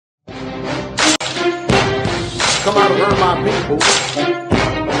Come out of her, my people.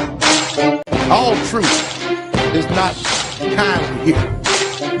 All truth is not kindly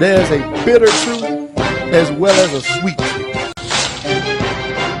here. There's a bitter truth as well as a sweet truth.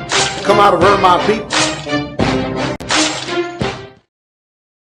 Come out of her, my people.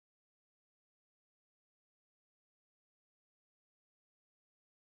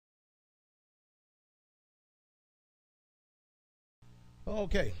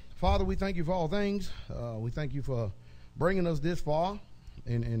 Okay, Father, we thank you for all things. We thank you for bringing us this far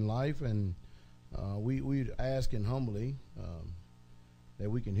in life, and we ask and humbly that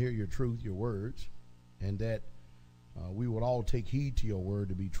we can hear your truth, your words, and that we would all take heed to your word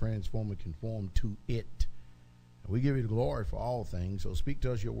to be transformed and conformed to it. We give you the glory for all things, so speak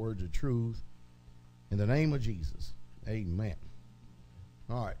to us your words of truth in the name of Jesus. Amen.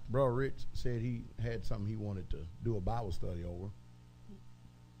 All right, Brother Rich said he had something he wanted to do a Bible study over,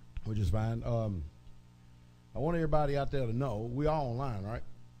 which is fine. I want everybody out there to know, we are online, right?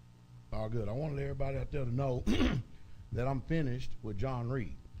 All good. I want everybody out there to know that I'm finished with John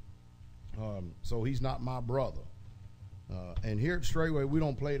Reed. So he's not my brother. And here at Straitway, we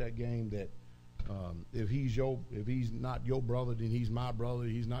don't play that game that if he's not your brother, then he's my brother.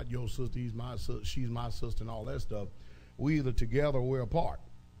 He's not your sister, she's my sister, and all that stuff. We either together or we're apart.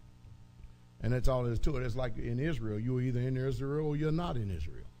 And that's all there is to it. It's like in Israel. You're either in Israel or you're not in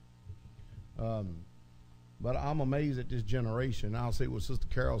Israel. But I'm amazed at this generation. I'll say what Sister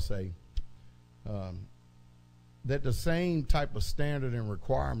Carol say, that the same type of standard and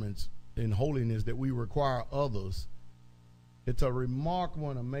requirements in holiness that we require others, it's a remarkable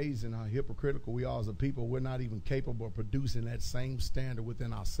and amazing how hypocritical we are as a people. We're not even capable of producing that same standard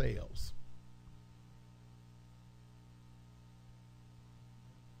within ourselves.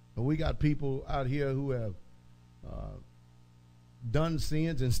 But we got people out here who have done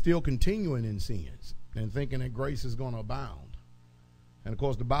sins and still continuing in sins and thinking that grace is going to abound. And of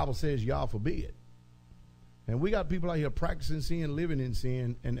course the Bible says, y'all forbid. And we got people out here practicing sin, living in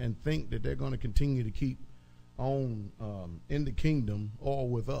sin, and think that they're going to continue to keep on in the kingdom or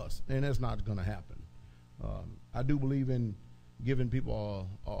with us. And that's not going to happen. I do believe in giving people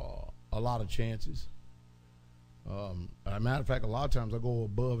a lot of chances. As a matter of fact, a lot of times I go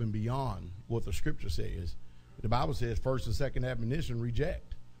above and beyond what the scripture says. The Bible says first and second admonition,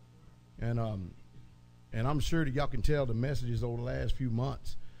 reject. And I'm sure that y'all can tell the messages over the last few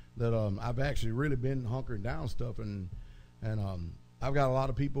months that I've actually really been hunkering down stuff, and I've got a lot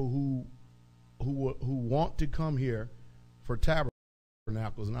of people who want to come here for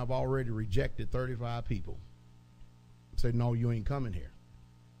tabernacles, and I've already rejected 35 people. Said, no, you ain't coming here.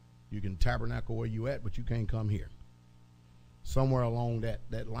 You can tabernacle where you at, but you can't come here. Somewhere along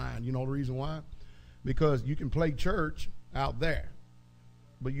that line. You know the reason why? Because you can play church out there,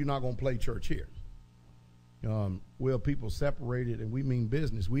 but you're not going to play church here. Well, people separated, and we mean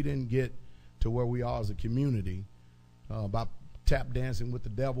business. We didn't get to where we are as a community by tap dancing with the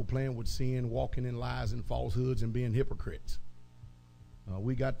devil, playing with sin, walking in lies and falsehoods, and being hypocrites.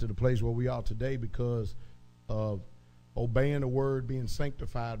 We got to the place where we are today because of obeying the word, being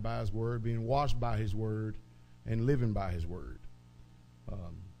sanctified by his word, being washed by his word, and living by his word.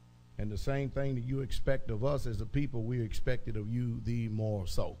 And the same thing that you expect of us as a people, we expected of you the more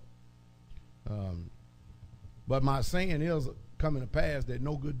so. But my saying is coming to pass that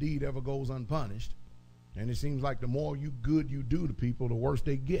no good deed ever goes unpunished. And it seems like the more good you do to people, the worse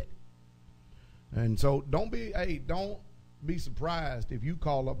they get. And so don't be surprised if you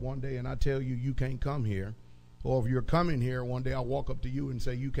call up one day and I tell you you can't come here. Or if you're coming here, one day I'll walk up to you and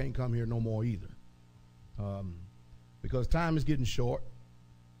say you can't come here no more either. Because time is getting short.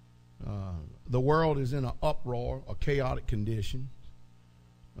 The world is in an uproar, a chaotic condition.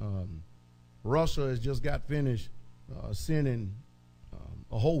 Russia has just got finished sending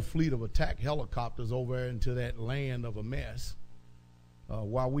a whole fleet of attack helicopters over into that land of a mess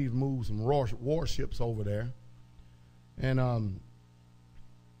while we've moved some warships over there. And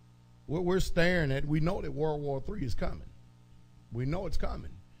what we're staring at, we know that World War III is coming. We know it's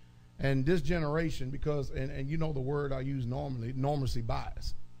coming. And this generation, because, and you know the word I use normally, normalcy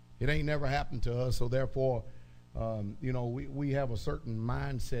bias. It ain't never happened to us, so therefore, we have a certain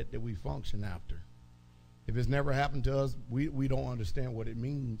mindset that we function after. If it's never happened to us, we don't understand what it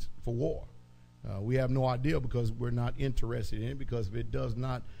means for war. We have no idea because we're not interested in it, because if it does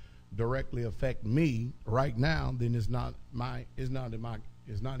not directly affect me right now, then it's not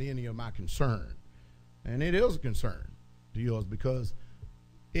any of my concern. And it is a concern to yours, because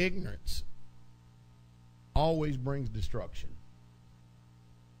ignorance always brings destruction.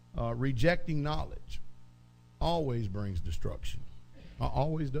 Rejecting knowledge always brings destruction.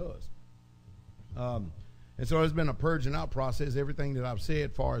 Always does. And so there's been a purging out process. Everything that I've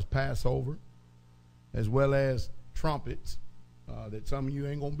said as far as Passover, as well as trumpets, that some of you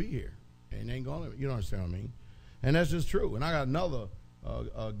ain't going to be here. And ain't going to, you know understand what I mean? And that's just true. And I got another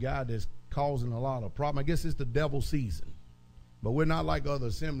guy that's causing a lot of problem. I guess it's the devil's season. But we're not like other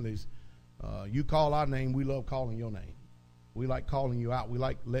assemblies. You call our name, we love calling your name. We like calling you out. We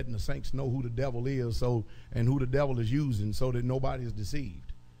like letting the saints know who the devil is and who the devil is using so that nobody is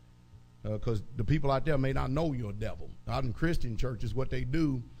deceived. Because the people out there may not know you're a devil. Out in Christian churches, what they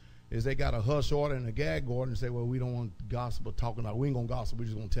do is they got a hush order and a gag order and say, well, we don't want gossip or talking about it. We ain't going to gossip. We're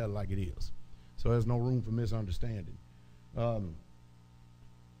just going to tell it like it is. So there's no room for misunderstanding.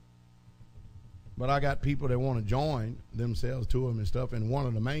 But I got people that want to join themselves to them and stuff. And one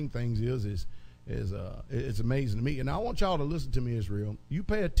of the main things is it's amazing to me. And I want y'all to listen to me, Israel. You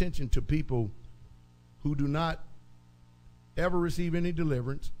pay attention to people who do not ever receive any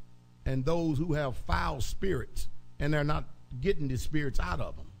deliverance and those who have foul spirits and they're not getting the spirits out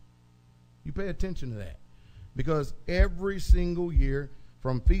of them. You pay attention to that. Because every single year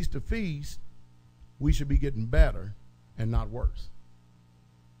from feast to feast, we should be getting better and not worse.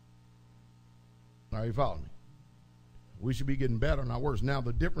 Are you following me? We should be getting better, not worse. Now,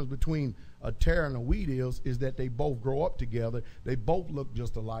 the difference between a tare and a wheat is that they both grow up together. They both look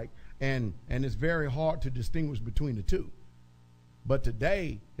just alike, and it's very hard to distinguish between the two. But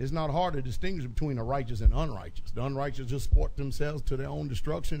today, it's not hard to distinguish between the righteous and unrighteous. The unrighteous just sport themselves to their own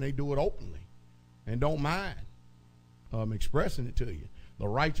destruction. They do it openly and don't mind expressing it to you. The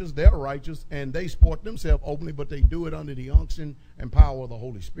righteous, they're righteous, and they sport themselves openly, but they do it under the unction and power of the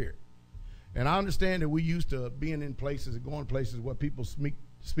Holy Spirit. And I understand that we used to being in places and going places where people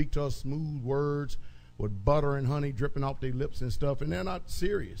speak to us smooth words with butter and honey dripping off their lips and stuff, and they're not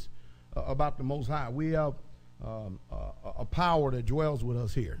serious about the Most High. We have a power that dwells with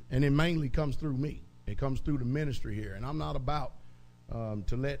us here, and it mainly comes through me. It comes through the ministry here, and I'm not about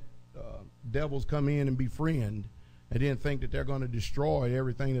to let devils come in and befriend and then think that they're going to destroy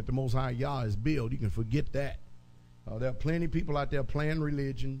everything that the Most High Yah has built. You can forget that. There are plenty of people out there playing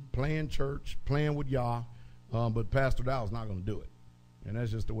religion, playing church, playing with Yah, but Pastor Dow's not going to do it. And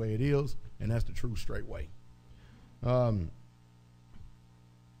that's just the way it is, and that's the Truth Straitway. But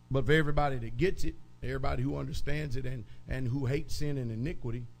for everybody that gets it, everybody who understands it and who hates sin and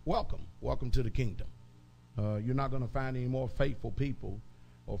iniquity, welcome. Welcome to the kingdom. You're not going to find any more faithful people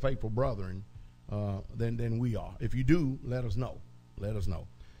or faithful brethren than we are. If you do, let us know. Let us know.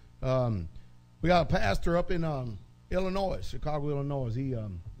 We got a pastor up in Illinois, Chicago, Illinois. He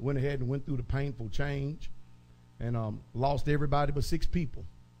went ahead and went through the painful change and lost everybody but 6 people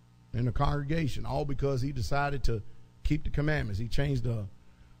in the congregation, all because he decided to keep the commandments. He changed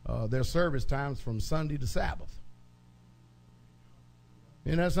their service times from Sunday to Sabbath.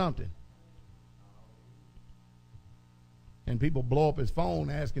 Isn't that something? And people blow up his phone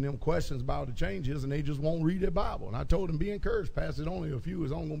asking them questions about the changes, and they just won't read their Bible. And I told him, be encouraged, Pastor. It's only a few.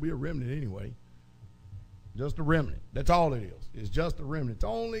 It's only going to be a remnant anyway. Just a remnant. That's all it is. It's just a remnant. It's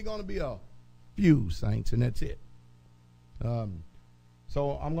only going to be a few saints, and that's it.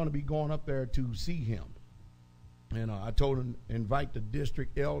 So I'm going to be going up there to see him. And I told him invite the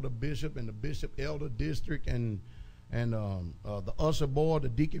district elder bishop and the bishop elder district and the usher board, the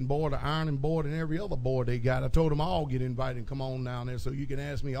deacon board, the ironing board, and every other board they got. I told them all get invited and come on down there so you can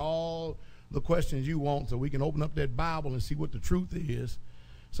ask me all the questions you want, so we can open up that Bible and see what the truth is,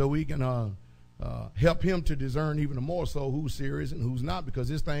 so we can help him to discern even more so who's serious and who's not, because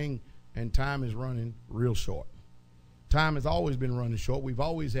this thing and time is running real short. Time has always been running short. We've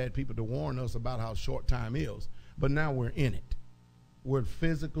always had people to warn us about how short time is, but now we're in it. We're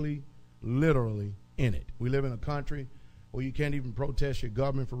physically, literally in it. We live in a country where you can't even protest your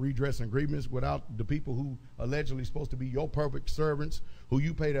government for redress and grievance without the people who allegedly supposed to be your perfect servants, who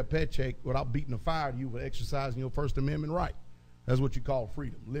you pay their paycheck, without beating the fire to you for exercising your First Amendment right. That's what you call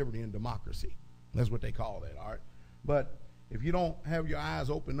freedom, liberty, and democracy. That's what they call that, all right? But if you don't have your eyes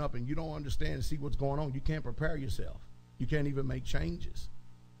open up and you don't understand and see what's going on, you can't prepare yourself. You can't even make changes.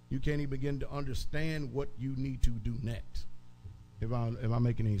 You can't even begin to understand what you need to do next, if I'm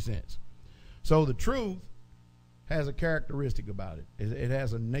making any sense. So the truth has a characteristic about it. It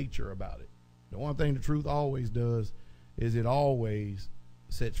has a nature about it. The one thing the truth always does is it always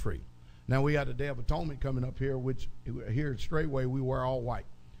sets free. Now we got the Day of Atonement coming up here, which here at Straitway we wear all white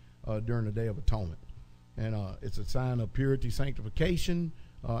during the Day of Atonement. And it's a sign of purity, sanctification,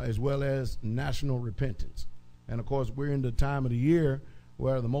 as well as national repentance. And of course we're in the time of the year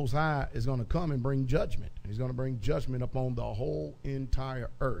where the Most High is going to come and bring judgment. He's going to bring judgment upon the whole entire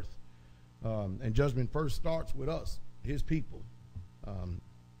earth. And judgment first starts with us, his people.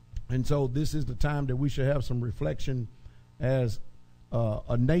 And so this is the time that we should have some reflection as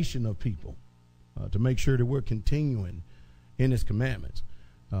a nation of people to make sure that we're continuing in his commandments.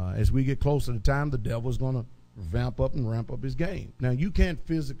 As we get closer to the time, the devil is going to ramp up his game. Now, you can't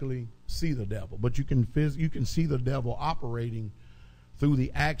physically see the devil, but you can see the devil operating through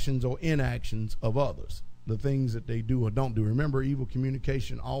the actions or inactions of others, the things that they do or don't do. Remember, evil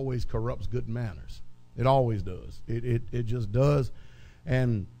communication always corrupts good manners. It always does. It just does.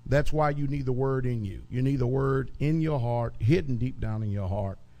 And that's why you need the word in you. You need the word in your heart, hidden deep down in your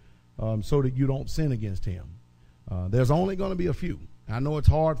heart, so that you don't sin against him. There's only going to be a few. I know it's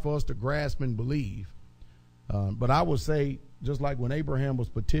hard for us to grasp and believe, but I would say, just like when Abraham was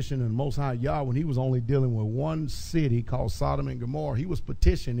petitioning the Most High Yah, when he was only dealing with one city called Sodom and Gomorrah, he was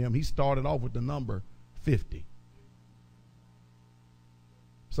petitioning him. He started off with the number 50.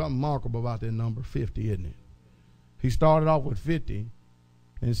 Something remarkable about that number 50, isn't it? He started off with 50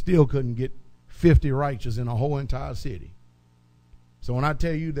 and still couldn't get 50 righteous in a whole entire city. So when I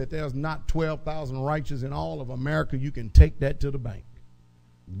tell you that there's not 12,000 righteous in all of America, you can take that to the bank.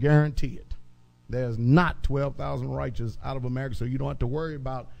 Guarantee it. There's not 12,000 righteous out of America, so you don't have to worry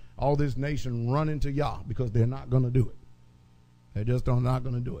about all this nation running to Yah, because they're not going to do it. They're just not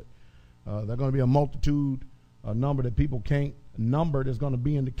going to do it. There's going to be a multitude, a number that people can't number that's going to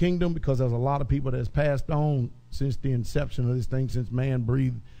be in the kingdom, because there's a lot of people that's passed on since the inception of this thing, since man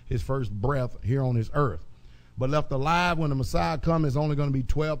breathed his first breath here on this earth. But left alive when the Messiah comes is only going to be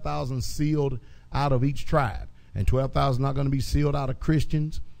 12,000 sealed out of each tribe. And 12,000 not going to be sealed out of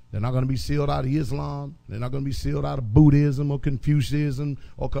Christians. They're not going to be sealed out of Islam. They're not going to be sealed out of Buddhism or Confucianism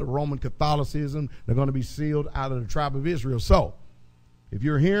or Roman Catholicism. They're going to be sealed out of the tribe of Israel. So, if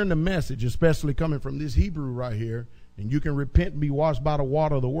you're hearing the message, especially coming from this Hebrew right here, and you can repent and be washed by the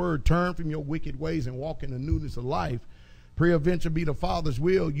water of the word, turn from your wicked ways and walk in the newness of life, peradventure be the Father's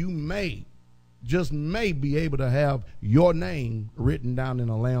will, you may, just may be able to have your name written down in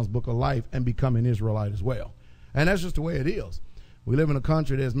the Lamb's Book of Life and become an Israelite as well. And that's just the way it is. We live in a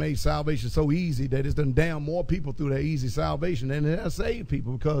country that's made salvation so easy that it's done damn more people through that easy salvation than it has saved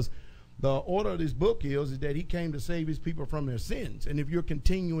people, because the order of this book is that he came to save his people from their sins. And if you're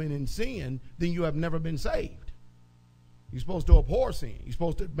continuing in sin, then you have never been saved. You're supposed to abhor sin. You're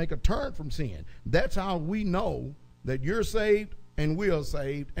supposed to make a turn from sin. That's how we know that you're saved and we are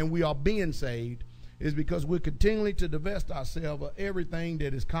saved and we are being saved, is because we're continually to divest ourselves of everything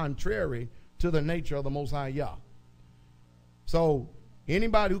that is contrary to the nature of the Most High Yah. So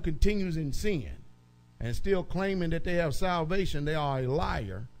anybody who continues in sin and still claiming that they have salvation, they are a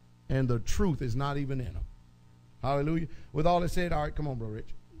liar, and the truth is not even in them. Hallelujah. With all that said, all right, come on, Bro Rich.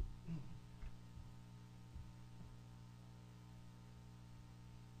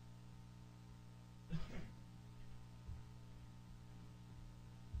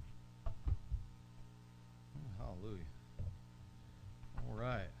 Hallelujah. All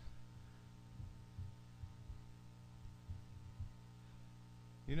right.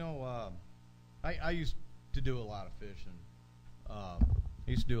 You know, I used to do a lot of fishing.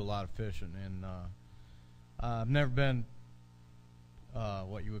 And I've never been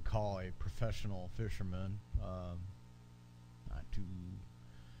what you would call a professional fisherman. Not too.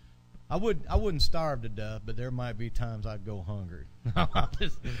 I wouldn't starve to death, but there might be times I'd go hungry. I'll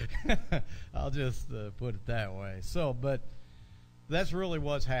just put it that way. So, but that's really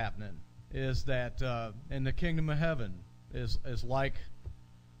what's happening. Is that in the kingdom of heaven is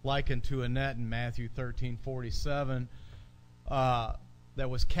likened to a net in Matthew 13:47 that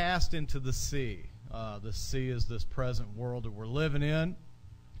was cast into the sea. The sea is this present world that we're living in,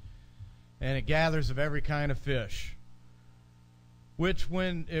 and it gathers of every kind of fish, which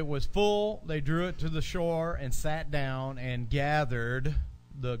when it was full, they drew it to the shore and sat down and gathered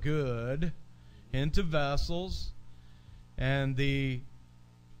the good into vessels, and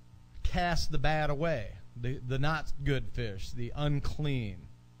cast the bad away, the not good fish, the unclean.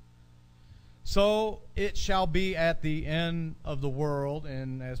 So it shall be at the end of the world,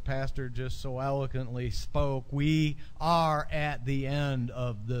 and as Pastor just so eloquently spoke, we are at the end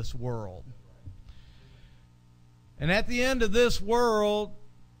of this world. And at the end of this world,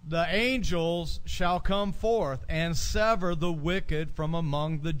 the angels shall come forth and sever the wicked from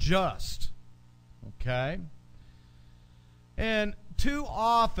among the just. Okay? And too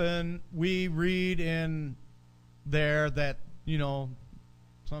often we read in there that,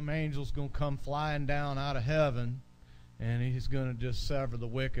 some angel's going to come flying down out of heaven, and he's going to just sever the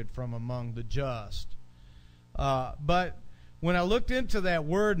wicked from among the just. But when I looked into that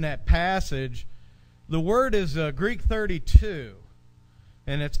word in that passage, the word is Greek 32,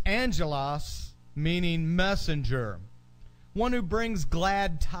 and it's angelos, meaning messenger, one who brings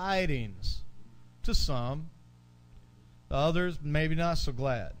glad tidings to some, to others maybe not so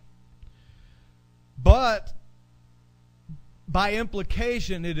glad. But by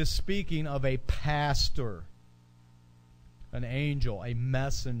implication, it is speaking of a pastor, an angel, a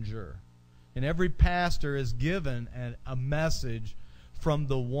messenger. And every pastor is given a message from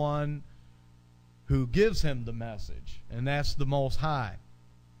the one who gives him the message, and that's the Most High.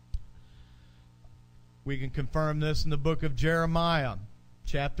 We can confirm this in the book of Jeremiah,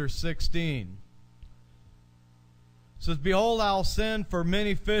 chapter 16. It says, "Behold, I'll send for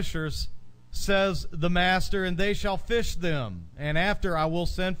many fishers, says the Master, and they shall fish them. And after I will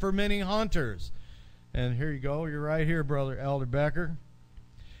send for many hunters." And here you go, you're right here, Brother Elder Becker.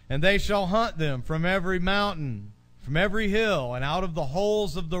 "And they shall hunt them from every mountain, from every hill, and out of the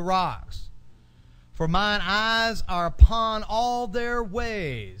holes of the rocks. For mine eyes are upon all their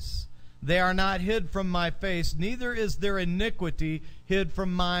ways. They are not hid from my face, neither is their iniquity hid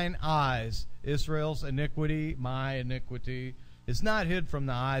from mine eyes." Israel's iniquity, my iniquity, is not hid from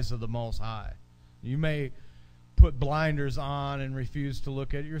the eyes of the Most High. You may put blinders on and refuse to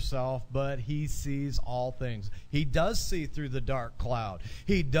look at yourself, but He sees all things. He does see through the dark cloud.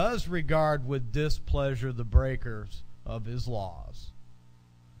 He does regard with displeasure the breakers of His laws.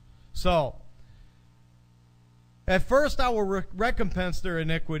 So, "At first I will recompense their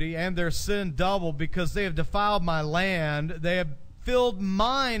iniquity and their sin double, because they have defiled my land. They have filled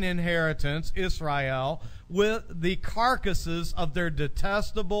mine inheritance, Israel, with the carcasses of their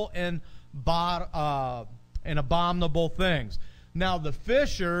detestable and abominable things." Now the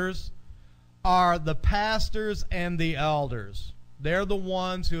fishers are the pastors and the elders. They're the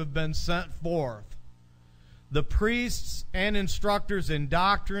ones who have been sent forth. The priests and instructors in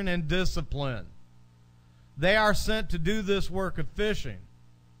doctrine and discipline. They are sent to do this work of fishing.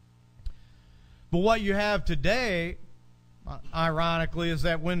 But what you have today, ironically, is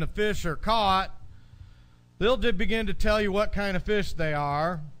that when the fish are caught, they'll begin to tell you what kind of fish they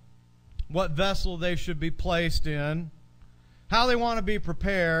are, what vessel they should be placed in, how they want to be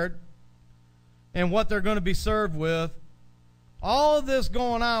prepared, and what they're going to be served with. All of this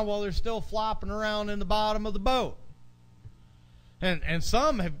going on while they're still flopping around in the bottom of the boat. And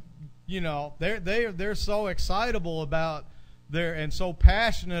some have, they're so excitable about and so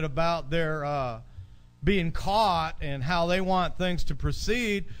passionate about their being caught and how they want things to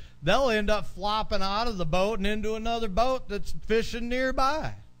proceed, they'll end up flopping out of the boat and into another boat that's fishing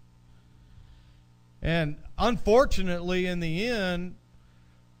nearby. And unfortunately, in the end,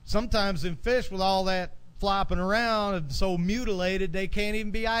 sometimes in fish with all that flopping around and so mutilated they can't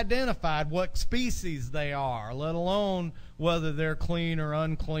even be identified what species they are, let alone whether they're clean or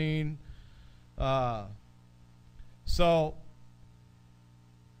unclean. So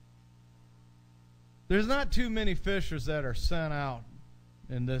there's not too many fishers that are sent out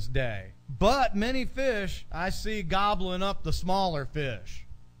in this day. But many fish I see gobbling up the smaller fish.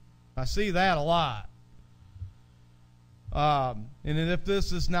 I see that a lot. And if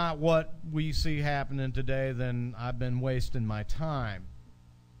this is not what we see happening today, then I've been wasting my time.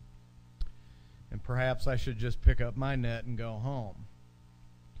 And perhaps I should just pick up my net and go home.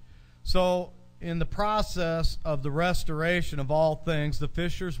 So, in the process of the restoration of all things, the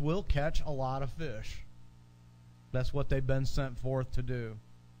fishers will catch a lot of fish. That's what they've been sent forth to do.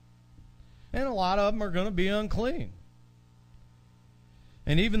 And a lot of them are going to be unclean.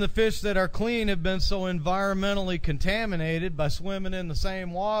 And even the fish that are clean have been so environmentally contaminated by swimming in the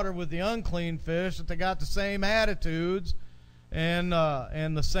same water with the unclean fish that they got the same attitudes and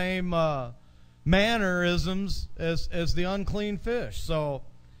the same mannerisms as the unclean fish. So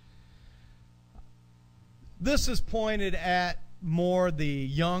this is pointed at more the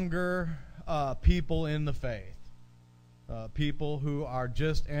younger people in the faith. People who are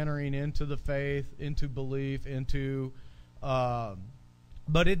just entering into the faith, into belief, into...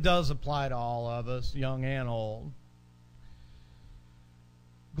 but it does apply to all of us, young and old.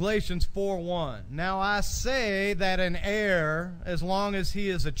 Galatians 4:1. "Now I say that an heir, as long as he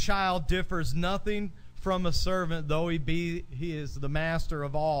is a child, differs nothing from a servant, though he is the master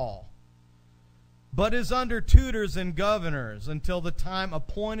of all, but is under tutors and governors until the time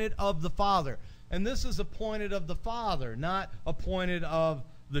appointed of the Father." And this is appointed of the Father, not appointed of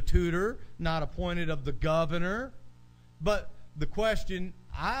the tutor, not appointed of the governor. But the question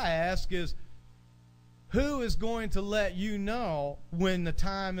I ask is, who is going to let you know when the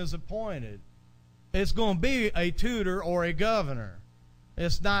time is appointed? It's going to be a tutor or a governor.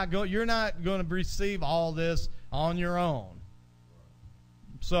 You're not going to receive all this on your own.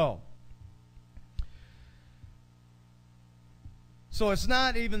 So it's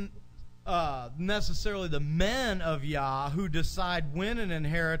not even necessarily the men of Yah who decide when an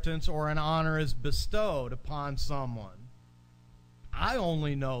inheritance or an honor is bestowed upon someone. I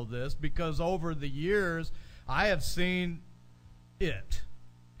only know this because over the years I have seen it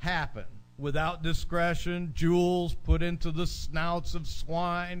happen without discretion, jewels put into the snouts of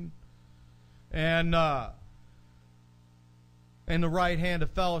swine, and the right hand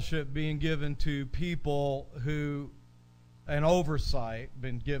of fellowship being given to people who, an oversight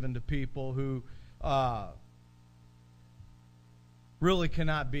been given to people who really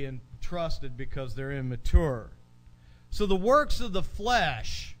cannot be entrusted because they're immature. So the works of the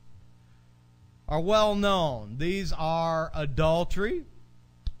flesh are well known. These are adultery,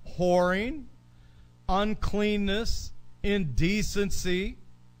 whoring, uncleanness, indecency,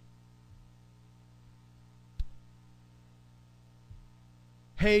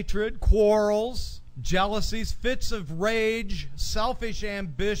 hatred, quarrels, jealousies, fits of rage, selfish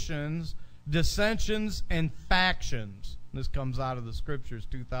ambitions, dissensions, and factions. This comes out of the Scriptures,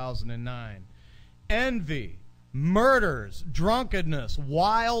 2009. Envy, murders, drunkenness,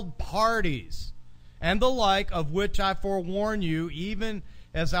 wild parties, and the like, of which I forewarn you, even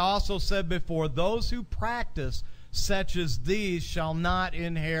as I also said before, those who practice such as these shall not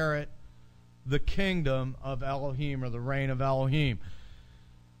inherit the kingdom of Elohim, or the reign of Elohim.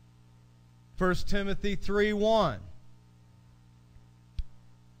 1 Timothy 3:1.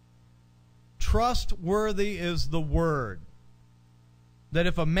 Trustworthy is the word, that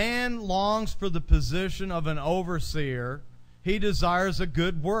if a man longs for the position of an overseer, he desires a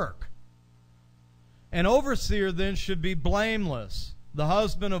good work. An overseer then should be blameless, the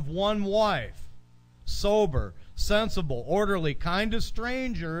husband of one wife, sober, sensible, orderly, kind to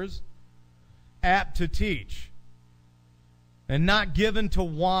strangers, apt to teach, and not given to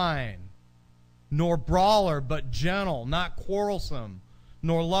wine, nor brawler, but gentle, not quarrelsome,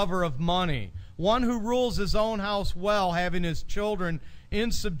 nor lover of money, one who rules his own house well, having his children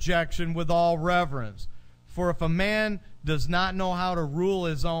in subjection with all reverence. For if a man does not know how to rule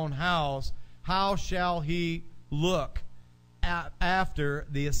his own house, how shall he look after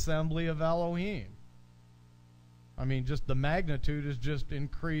the assembly of Elohim? I mean, just the magnitude is just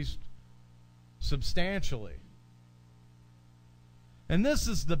increased substantially. And this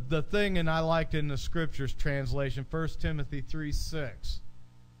is the thing, and I liked in the Scriptures translation, 1 Timothy 3:6.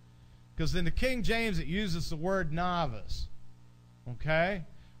 Because in the King James it uses the word novice. Okay?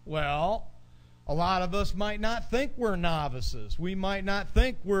 Well, a lot of us might not think we're novices. We might not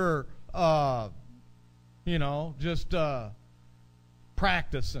think we're, just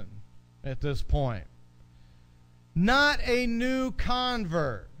practicing at this point. Not a new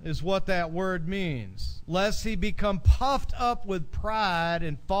convert is what that word means, lest he become puffed up with pride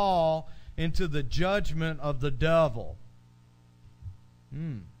and fall into the judgment of the devil.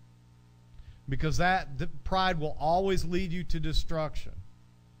 Because that pride will always lead you to destruction.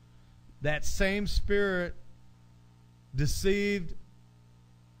 That same spirit deceived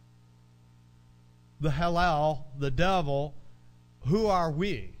the Hallel, the devil. Who are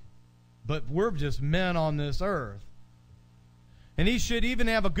we? But we're just men on this earth. And he should even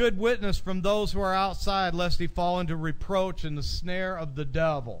have a good witness from those who are outside, lest he fall into reproach in the snare of the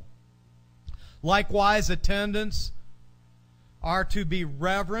devil. Likewise, attendants are to be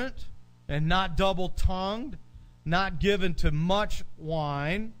reverent and not double-tongued, not given to much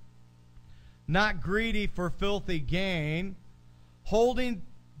wine, not greedy for filthy gain, holding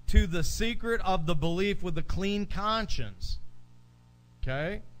to the secret of the belief with a clean conscience.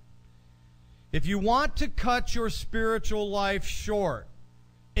 Okay? If you want to cut your spiritual life short,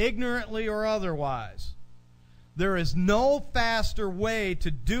 ignorantly or otherwise, there is no faster way to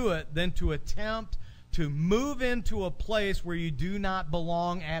do it than to attempt to move into a place where you do not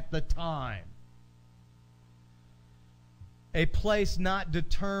belong at the time. A place not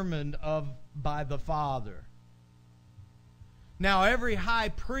determined by the Father. Now, every high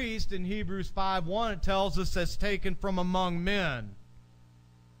priest in Hebrews 5:1, it tells us, that's taken from among men.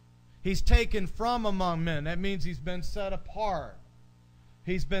 He's taken from among men. That means he's been set apart.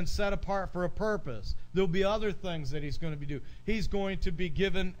 He's been set apart for a purpose. There'll be other things that he's going to be doing. He's going to be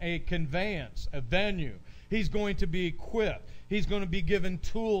given a conveyance, a venue. He's going to be equipped. He's going to be given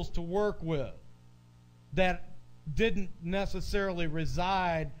tools to work with that didn't necessarily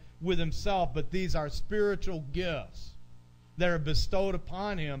reside with himself, but these are spiritual gifts that are bestowed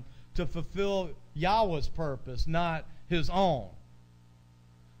upon him to fulfill Yahweh's purpose, not his own.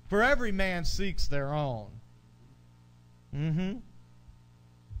 For every man seeks their own.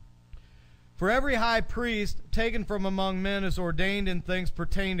 For every high priest taken from among men is ordained in things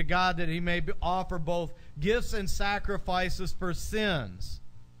pertaining to God, that he may offer both gifts and sacrifices for sins.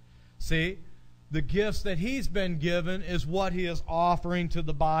 See? The gifts that he's been given is what he is offering to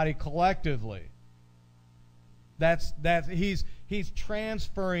the body collectively. He's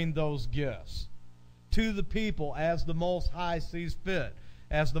transferring those gifts to the people as the Most High sees fit,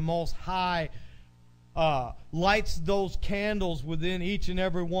 as the Most High lights those candles within each and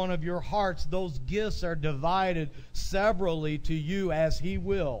every one of your hearts. Those gifts are divided severally to you as he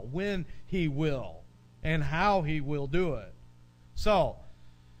will, when he will, and how he will do it. So,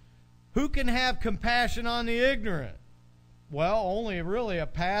 who can have compassion on the ignorant? Well, only really a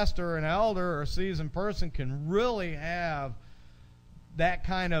pastor, an elder, or a seasoned person can really have that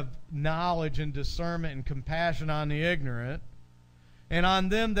kind of knowledge and discernment and compassion on the ignorant, and on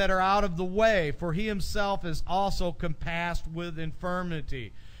them that are out of the way, for he himself is also compassed with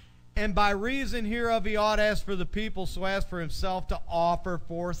infirmity. And by reason hereof he ought, as for the people, so as for himself, to offer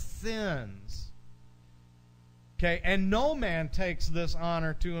for sins. Okay, and no man takes this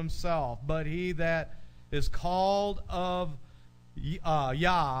honor to himself, but he that is called of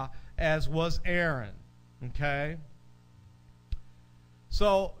Yah, as was Aaron. Okay?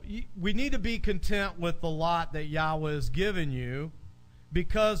 So, we need to be content with the lot that Yahweh has given you,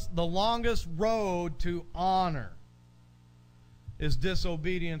 because the longest road to honor is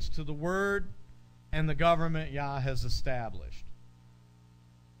disobedience to the word and the government Yah has established.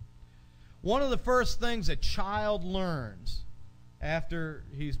 One of the first things a child learns after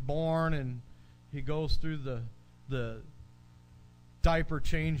he's born and he goes through the diaper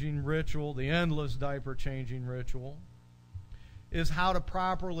changing ritual, the endless diaper changing ritual, is how to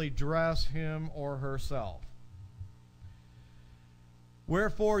properly dress him or herself.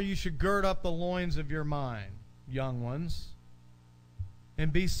 Wherefore you should gird up the loins of your mind, young ones,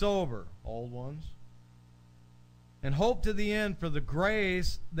 and be sober, old ones, and hope to the end for the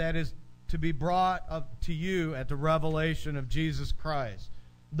grace that is to be brought up to you at the revelation of Jesus Christ.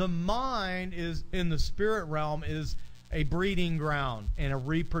 The mind is, in the spirit realm, is a breeding ground and a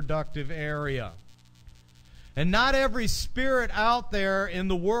reproductive area. And not every spirit out there in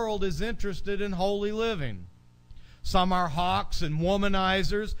the world is interested in holy living. Some are hawks and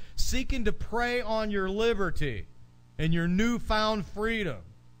womanizers, seeking to prey on your liberty and your newfound freedom.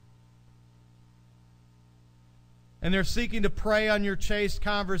 And they're seeking to prey on your chaste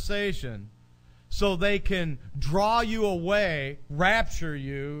conversation so they can draw you away, rapture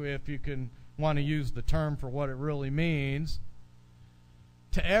you, if you can want to use the term for what it really means,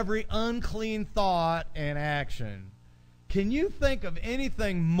 to every unclean thought and action. Can you think of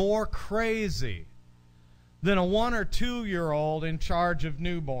anything more crazy than a 1 or 2 year old in charge of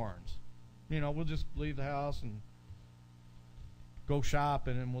newborns? You know, we'll just leave the house and go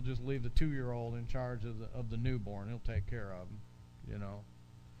shopping, and we'll just leave the 2-year-old in charge of the newborn. He'll take care of them, you know.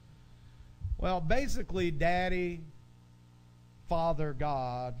 Well, basically, Daddy, Father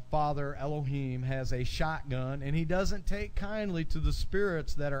God, Father Elohim, has a shotgun, and he doesn't take kindly to the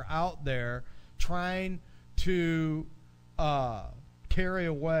spirits that are out there trying to carry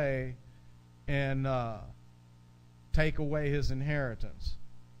away and take away his inheritance.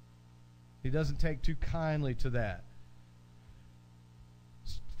 He doesn't take too kindly to that.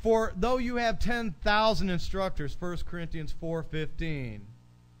 For though you have 10,000 instructors, 1 Corinthians 4:15.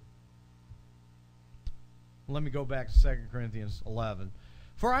 Let me go back to 2 Corinthians 11.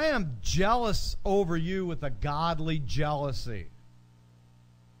 For I am jealous over you with a godly jealousy.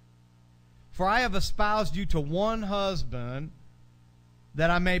 For I have espoused you to one husband, that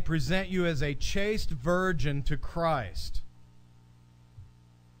I may present you as a chaste virgin to Christ.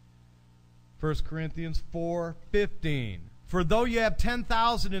 1 Corinthians 4:15. For though you have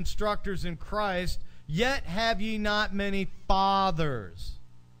 10,000 instructors in Christ, yet have ye not many fathers.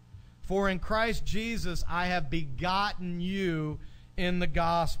 For in Christ Jesus I have begotten you in the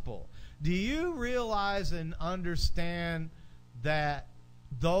gospel. Do you realize and understand that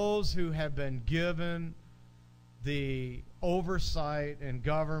those who have been given the oversight and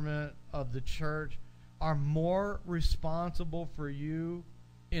government of the church are more responsible for you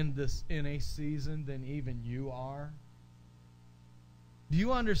in a season than even you are? Do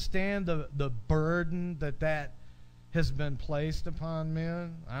you understand the burden that has been placed upon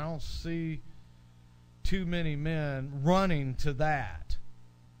men? I don't see too many men running to that,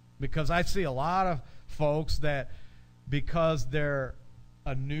 because I see a lot of folks that, because they're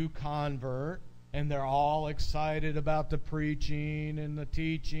a new convert and they're all excited about the preaching and the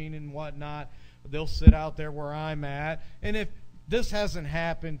teaching and whatnot, they'll sit out there where I'm at, and if this hasn't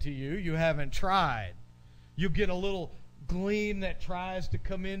happened to you, you haven't tried. You get a little gleam that tries to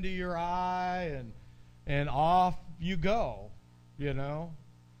come into your eye, and off you go, you know.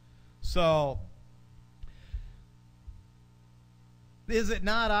 So is it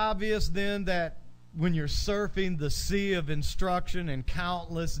not obvious then that when you're surfing the sea of instruction and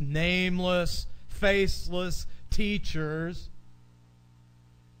countless, nameless, faceless teachers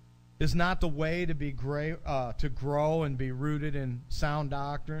is not the way to to grow and be rooted in sound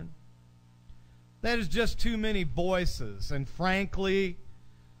doctrine? That is just too many voices, and frankly,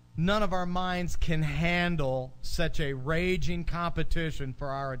 none of our minds can handle such a raging competition for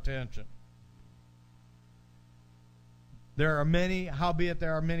our attention. There are many, howbeit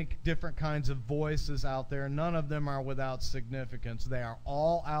there are many different kinds of voices out there. None of them are without significance. They are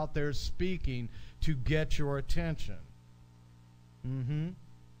all out there speaking to get your attention.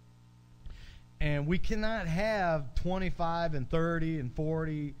 And we cannot have 25 and 30 and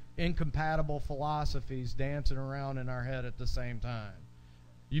 40 incompatible philosophies dancing around in our head at the same time.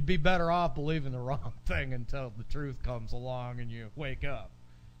 You'd be better off believing the wrong thing until the truth comes along and you wake up.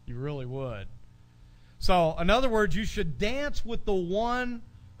 You really would. So, in other words, you should dance with the one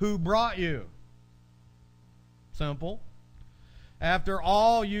who brought you. Simple. After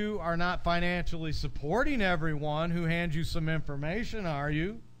all, you are not financially supporting everyone who hands you some information, are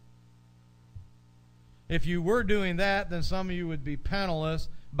you? If you were doing that, then some of you would be penniless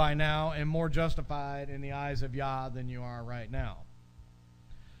by now and more justified in the eyes of Yah than you are right now.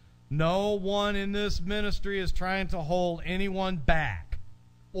 No one in this ministry is trying to hold anyone back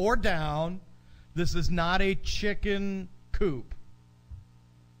or down. This is not a chicken coop.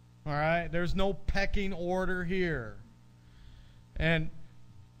 All right? There's no pecking order here. And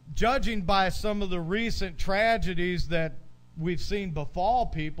judging by some of the recent tragedies that we've seen befall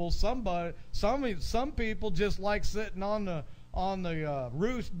people, some people just like sitting on the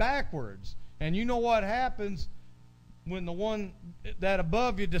roost backwards. And you know what happens when the one that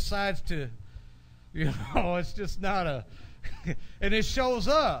above you decides to, it's just not a, and it shows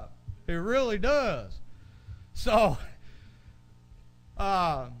up. It really does. So,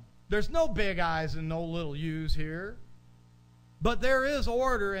 there's no big I's and no little U's here. But there is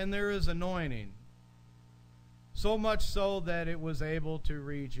order and there is anointing. So much so that it was able to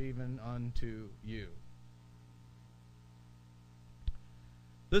reach even unto you.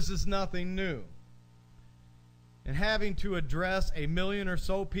 This is nothing new. And having to address 1 million or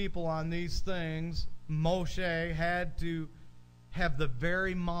so people on these things, Moshe had to have the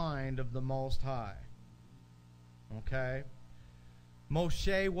very mind of the Most High. Okay?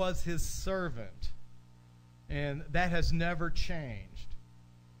 Moshe was his servant. And that has never changed.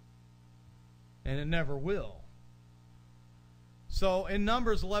 And it never will. So in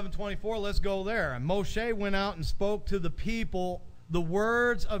Numbers 11:24, let's go there. And Moshe went out and spoke to the people the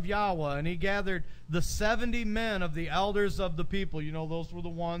words of Yahweh, and he gathered the 70 men of the elders of the people. You know, those were the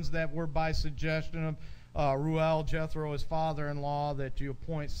ones that were by suggestion of Ruel, Jethro, his father-in-law, that you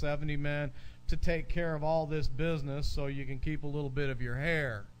appoint 70 men to take care of all this business so you can keep a little bit of your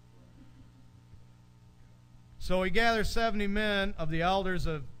hair. So he gathered 70 men of the elders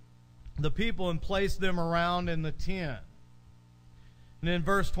of the people and placed them around in the tent. And in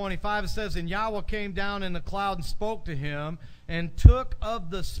verse 25 it says, And Yahweh came down in the cloud and spoke to him, and took of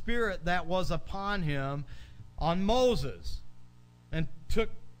the Spirit that was upon him on Moses, and took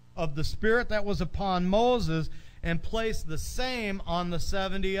of the Spirit that was upon Moses, and placed the same on the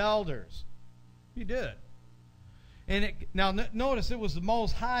 70 elders. He did. And now notice it was the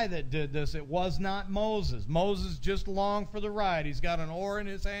Most High that did this. It was not Moses. Moses just along for the ride. He's got an oar in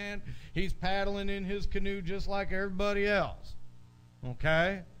his hand. He's paddling in his canoe just like everybody else.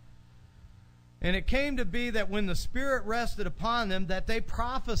 Okay? And it came to be that when the Spirit rested upon them, that they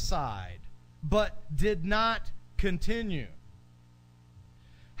prophesied, but did not continue.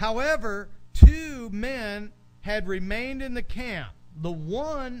 However, 2 men had remained in the camp. The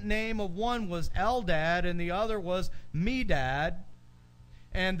name of one was Eldad, and the other was Medad,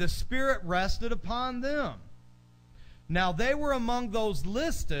 and the Spirit rested upon them. Now they were among those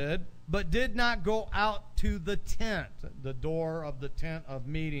listed, but did not go out to the tent, the door of the tent of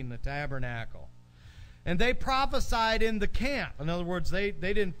meeting, the tabernacle. And they prophesied in the camp. In other words, they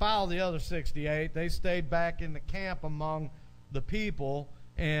didn't follow the other 68. They stayed back in the camp among the people,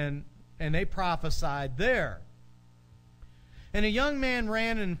 and they prophesied there. And a young man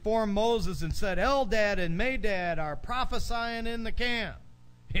ran and informed Moses and said, Eldad and Medad are prophesying in the camp.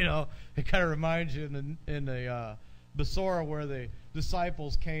 You know, it kind of reminds you in the Besorah where the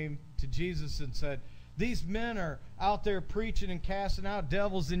disciples came to Jesus and said, these men are out there preaching and casting out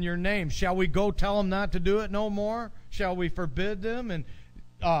devils in your name. Shall we go tell them not to do it no more? Shall we forbid them? And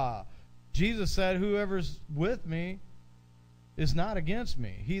Jesus said, whoever's with me is not against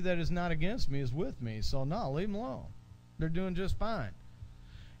me. He that is not against me is with me. So no, leave them alone. They're doing just fine.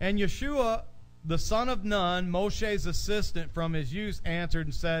 And Yeshua the son of Nun, Moshe's assistant from his youth, answered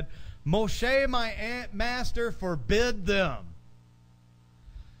and said, Moshe, my master, forbid them.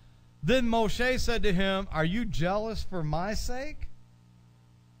 Then Moshe said to him, are you jealous for my sake?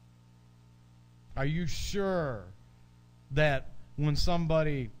 Are you sure that when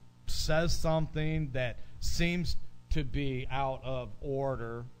somebody says something that seems to be out of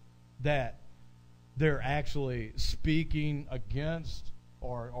order, that they're actually speaking against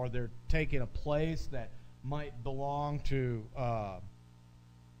or they're taking a place that might belong to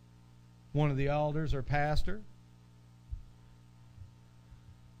one of the elders or pastor?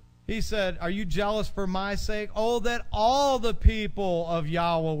 He said, are you jealous for my sake? Oh, that all the people of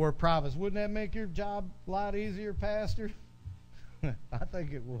Yahweh were prophets. Wouldn't that make your job a lot easier, pastor? I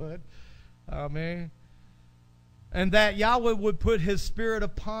think it would. I mean, and that Yahweh would put his spirit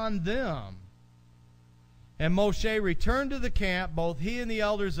upon them. And Moshe returned to the camp, both he and the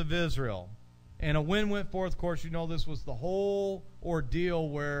elders of Israel. And a wind went forth. Of course, you know this was the whole ordeal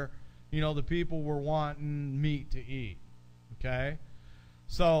where, you know, the people were wanting meat to eat. Okay?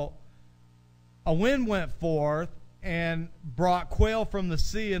 So, a wind went forth and brought quail from the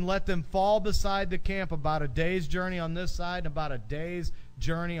sea and let them fall beside the camp about a day's journey on this side and about a day's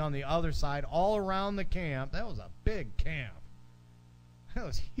journey on the other side, all around the camp. That was a big camp. That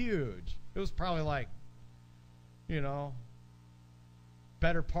was huge. It was probably like, you know,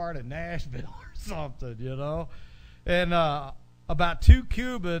 better part of Nashville or something, you know. And about 2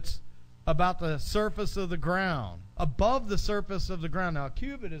 cubits about the surface of the ground, above the surface of the ground. Now, a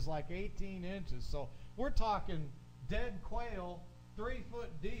cubit is like 18 inches, so we're talking dead quail 3 foot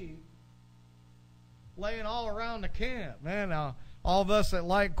deep laying all around the camp. Man, now, all of us that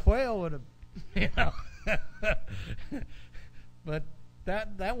like quail would have, you know. But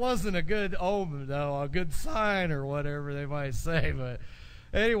that wasn't a good omen, though, a good sign or whatever they might say. But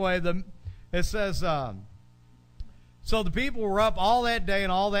anyway, it says, so the people were up all that day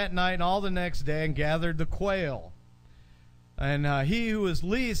and all that night and all the next day and gathered the quail. And he who was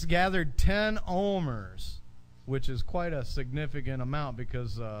least gathered 10 omers, which is quite a significant amount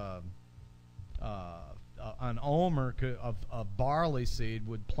because an omer of barley seed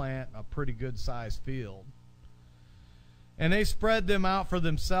would plant a pretty good-sized field. And they spread them out for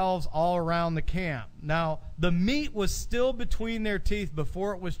themselves all around the camp. Now, the meat was still between their teeth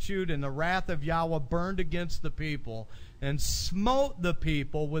before it was chewed, and the wrath of Yahweh burned against the people and smote the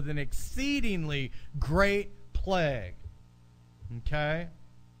people with an exceedingly great plague. Okay?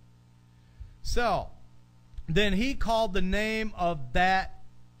 So, then he called the name of that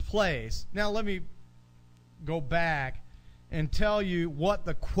place. Now, let me go back and tell you what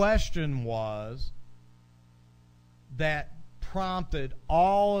the question was that prompted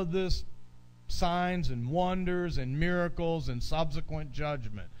all of this signs and wonders and miracles and subsequent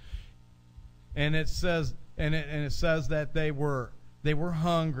judgment. And it says that they were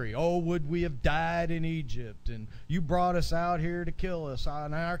hungry. Oh, would we have died in Egypt? And you brought us out here to kill us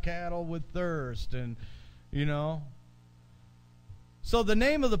on our cattle with thirst. And, you know. So the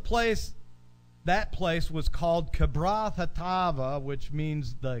name of the place, that place was called Kibroth Hatava, which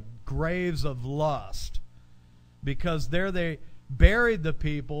means the graves of lust, because there they buried the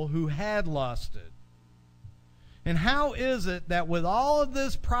people who had lusted. And how is it that with all of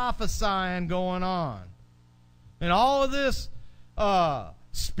this prophesying going on, and all of this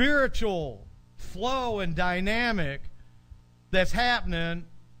spiritual flow and dynamic that's happening,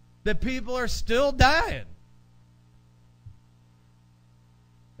 that people are still dying?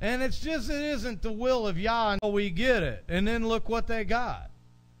 And it isn't the will of Yah until we get it. And then look what they got.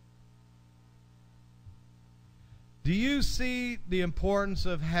 Do you see the importance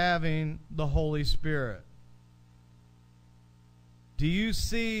of having the Holy Spirit? Do you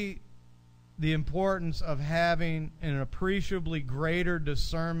see the importance of having an appreciably greater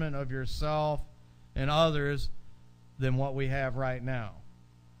discernment of yourself and others than what we have right now?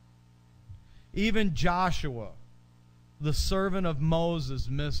 Even Joshua, the servant of Moses,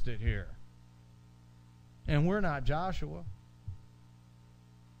 missed it here. And we're not Joshua.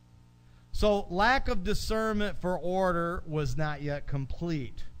 So lack of discernment for order was not yet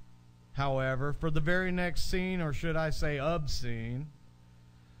complete. However, for the very next scene, or should I say obscene,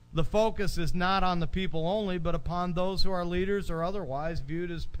 the focus is not on the people only, but upon those who are leaders or otherwise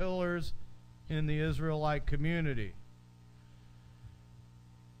viewed as pillars in the Israelite community.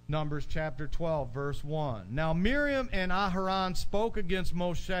 Numbers chapter 12, verse 1. Now Miriam and Aharon spoke against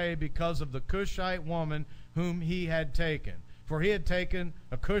Moshe because of the Cushite woman whom he had taken. For he had taken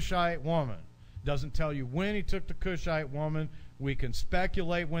a Cushite woman. Doesn't tell you when he took the Cushite woman. We can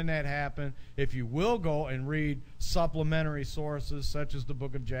speculate when that happened. If you will go and read supplementary sources such as the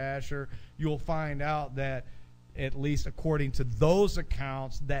book of Jasher, you'll find out that, at least according to those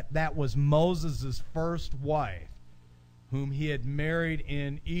accounts, that was Moses' first wife, whom he had married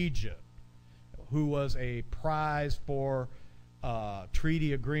in Egypt, who was a prize for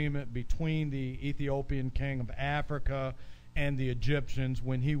treaty agreement between the Ethiopian king of Africa and the Egyptians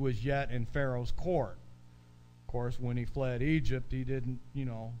when he was yet in Pharaoh's court. Of course, when he fled Egypt, he didn't,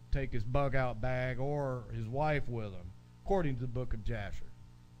 take his bug-out bag or his wife with him, according to the book of Jasher.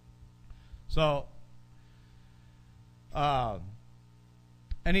 So, and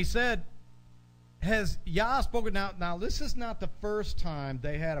he said, has Yah spoken? Now this is not the first time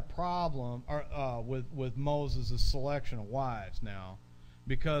they had a problem with Moses' selection of wives now,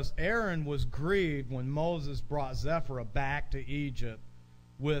 because Aaron was grieved when Moses brought Zipporah back to Egypt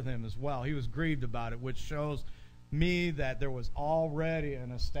with him as well. He was grieved about it, which shows me that there was already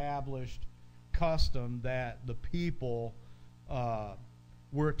an established custom that the people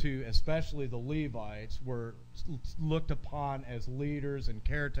were to, especially the Levites, were looked upon as leaders and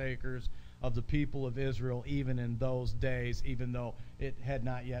caretakers of the people of Israel even in those days, even though it had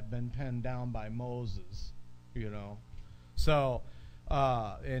not yet been penned down by Moses, So,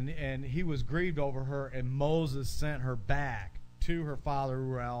 and he was grieved over her, and Moses sent her back to her father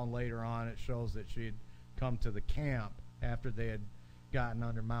Uriel, and later on it shows that she had come to the camp after they had gotten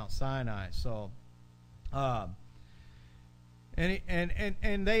under Mount Sinai. So, and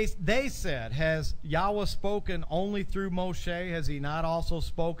they said, has Yahweh spoken only through Moshe? Has he not also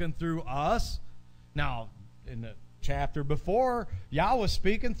spoken through us? Now, in the chapter before, Yahweh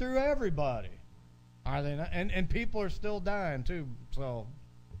speaking through everybody. Are they not? And people are still dying too. So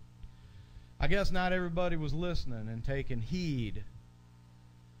I guess not everybody was listening and taking heed.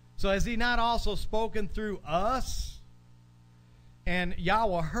 So has he not also spoken through us? And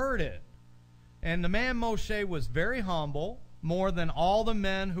Yahweh heard it. And the man Moshe was very humble, more than all the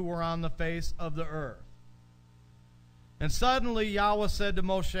men who were on the face of the earth. And suddenly Yahweh said to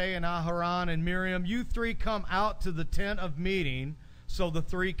Moshe and Aharon and Miriam, you three come out to the tent of meeting. So the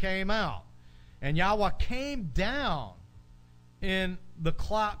three came out. And Yahweh came down in the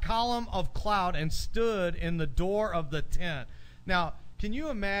column of cloud and stood in the door of the tent. Now, can you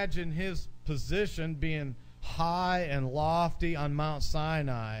imagine his position being high and lofty on Mount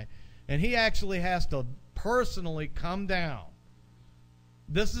Sinai? And he actually has to personally come down.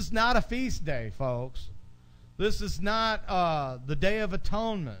 This is not a feast day, folks. This is not the Day of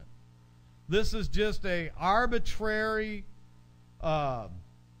Atonement. This is just a arbitrary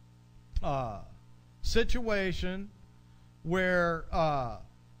situation where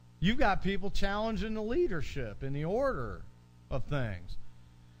you've got people challenging the leadership and the order of things.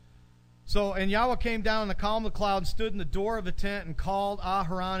 So, and Yahweh came down in the column of the cloud and stood in the door of the tent and called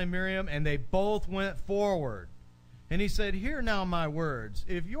Aharon and Miriam, and they both went forward. And he said, hear now my words.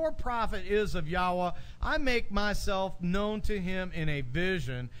 If your prophet is of Yahweh, I make myself known to him in a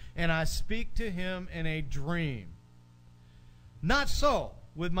vision, and I speak to him in a dream. Not so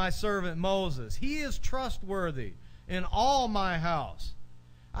with my servant Moses. He is trustworthy in all my house.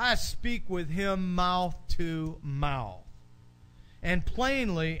 I speak with him mouth to mouth, and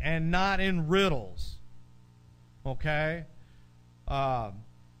plainly, and not in riddles. Okay?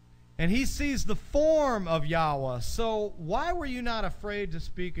 And he sees the form of Yahweh. So why were you not afraid to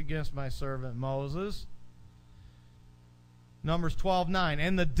speak against my servant Moses? Numbers 12:9.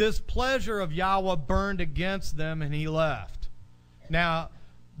 And the displeasure of Yahweh burned against them, and he left. Now,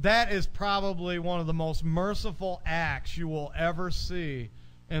 that is probably one of the most merciful acts you will ever see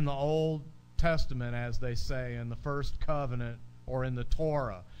in the Old Testament, as they say in the First Covenant or in the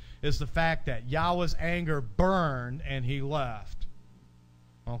Torah, is the fact that Yahweh's anger burned and he left.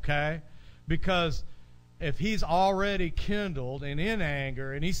 Okay? Because if he's already kindled and in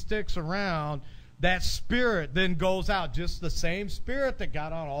anger and he sticks around, that spirit then goes out. Just the same spirit that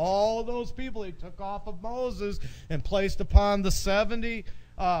got on all those people he took off of Moses and placed upon the 70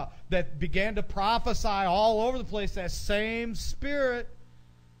 that began to prophesy all over the place. That same spirit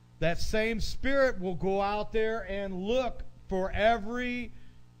will go out there and look for every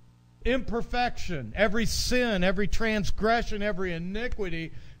imperfection, every sin, every transgression, every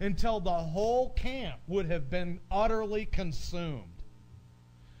iniquity, until the whole camp would have been utterly consumed.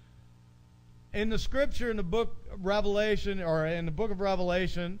 In the scripture, in the book of Revelation,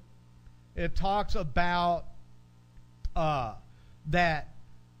 it talks about that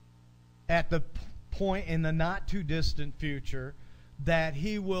at the point in the not too distant future, that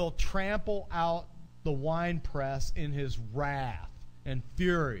he will trample out the winepress in his wrath and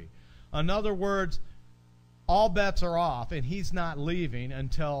fury. In other words, all bets are off, and he's not leaving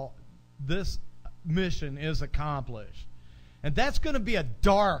until this mission is accomplished. And that's going to be a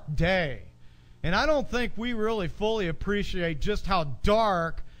dark day. And I don't think we really fully appreciate just how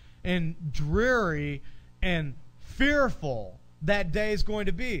dark and dreary and fearful that day is going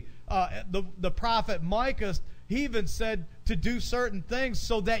to be. The prophet Micah, he even said to do certain things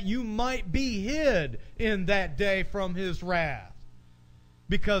so that you might be hid in that day from his wrath.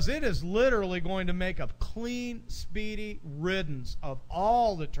 Because it is literally going to make a clean, speedy riddance of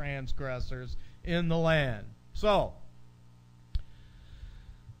all the transgressors in the land. So,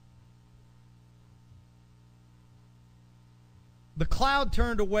 the cloud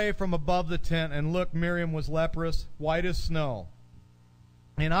turned away from above the tent, and look, Miriam was leprous, white as snow.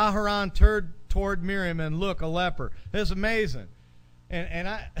 And Aharon turned toward Miriam, and look, a leper. It's amazing. And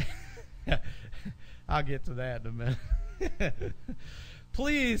I'll get to that in a minute.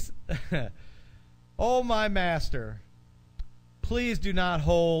 Please, oh my master, please do not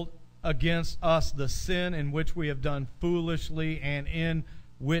hold against us the sin in which we have done foolishly and in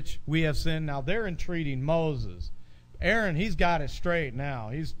which we have sinned. Now they're entreating Moses. Aaron, he's got it straight now.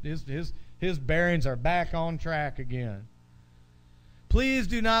 His bearings are back on track again. Please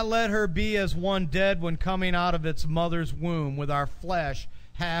do not let her be as one dead when coming out of its mother's womb, with our flesh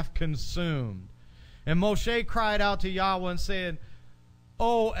half consumed. And Moshe cried out to Yahweh and said,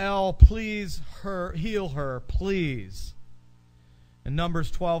 O El, please heal her, please. In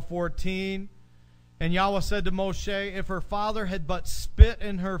Numbers 12:14, and Yahweh said to Moshe, if her father had but spit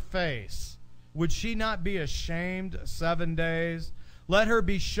in her face, would she not be ashamed 7 days? Let her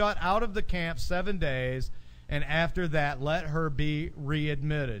be shut out of the camp 7 days, and after that let her be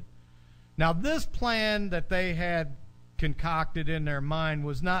readmitted. Now this plan that they had concocted in their mind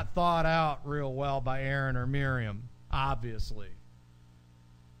was not thought out real well by Aaron or Miriam, obviously.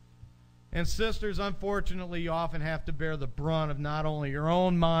 And sisters, unfortunately, you often have to bear the brunt of not only your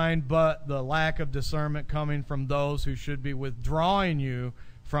own mind, but the lack of discernment coming from those who should be withdrawing you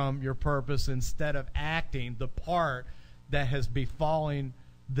from your purpose instead of acting the part that has befallen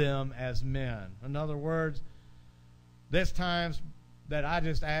them as men. In other words, there's times that I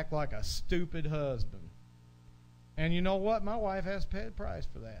just act like a stupid husband. And you know what? My wife has paid a price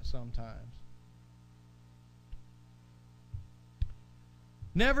for that sometimes.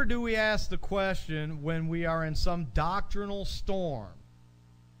 Never do we ask the question when we are in some doctrinal storm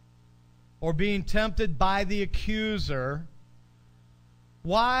or being tempted by the accuser,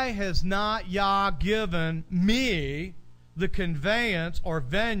 why has not Yah given me the conveyance or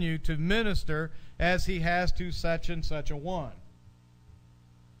venue to minister as he has to such and such a one?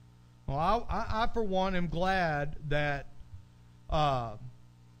 Well, I for one, am glad that Yah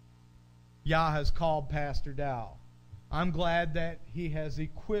has called Pastor Dow. I'm glad that he has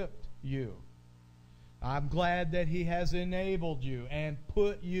equipped you. I'm glad that he has enabled you and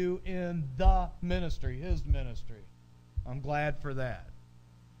put you in the ministry, his ministry. I'm glad for that.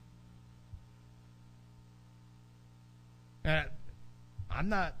 And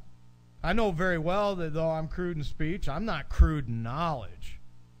I know very well that though I'm crude in speech, I'm not crude in knowledge.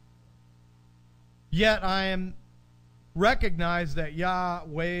 Yet I am recognized that Yah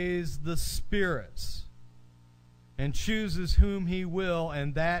weighs the spirits and chooses whom he will,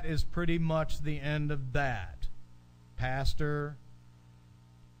 and that is pretty much the end of that. Pastor,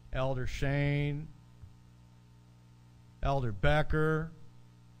 Elder Shane, Elder Becker,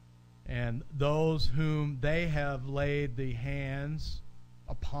 and those whom they have laid the hands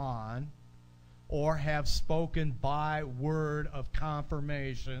upon or have spoken by word of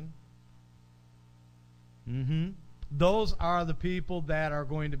confirmation. Those are the people that are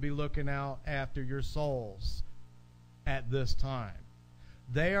going to be looking out after your souls at this time.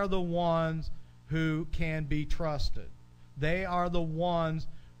 They are the ones who can be trusted. They are the ones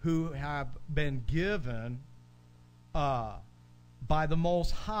who have been given by the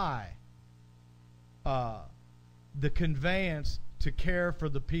Most High the conveyance to care for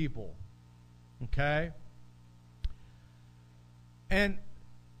the people. Okay? And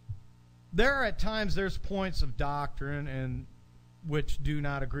there are at times there's points of doctrine and which do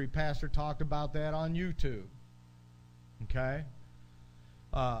not agree. Pastor talked about that on YouTube. Okay?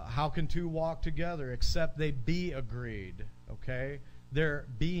 How can two walk together except they be agreed? Okay? They're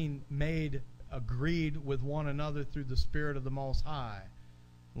being made agreed with one another through the Spirit of the Most High.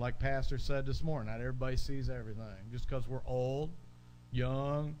 Like Pastor said this morning, not everybody sees everything. Just because we're old,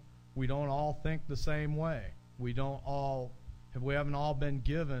 young, we don't all think the same way. We haven't all been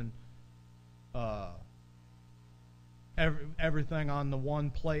given everything on the one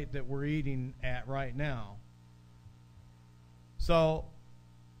plate that we're eating at right now. So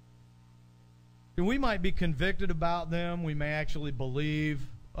And we might be convicted about them. We may actually believe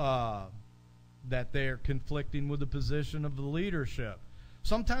that they're conflicting with the position of the leadership.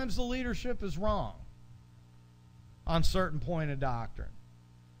 Sometimes the leadership is wrong on certain point of doctrine.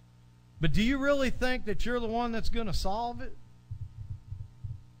 But do you really think that you're the one that's going to solve it?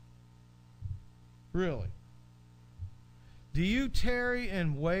 Really? Do you tarry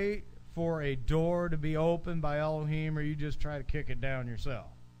and wait for a door to be opened by Elohim, or you just try to kick it down yourself?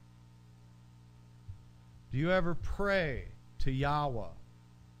 Do you ever pray to Yahweh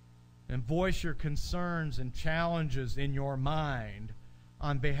and voice your concerns and challenges in your mind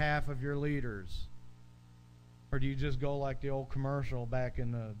on behalf of your leaders? Or do you just go like the old commercial back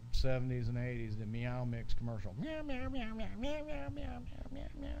in the 70s and 80s, the Meow Mix commercial? Meow, meow, meow, meow, meow, meow, meow, meow, meow,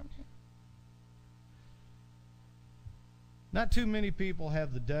 meow. Not too many people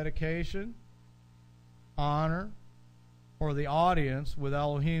have the dedication, honor, or the audience with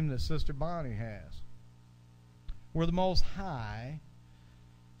Elohim that Sister Bonnie has, where the Most High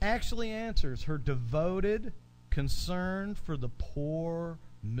actually answers her devoted concern for the poor,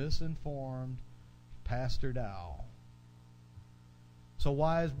 misinformed Pastor Dow. So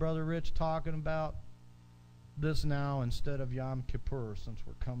why is Brother Rich talking about this now instead of Yom Kippur, since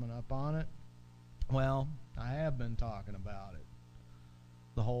we're coming up on it? Well, I have been talking about it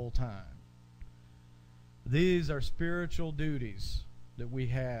the whole time. These are spiritual duties that we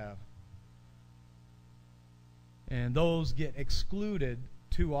have, and those get excluded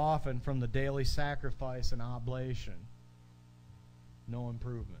too often from the daily sacrifice and oblation. No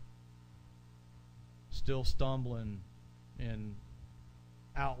improvement. Still stumbling in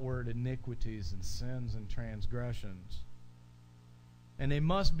outward iniquities and sins and transgressions. And they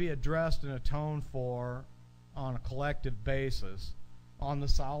must be addressed and atoned for on a collective basis on the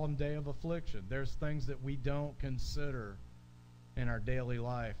solemn day of affliction. There's things that we don't consider in our daily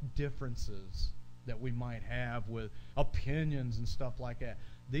life, differences that we might have with opinions and stuff like that.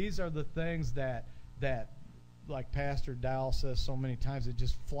 These are the things that like Pastor Dow says so many times, that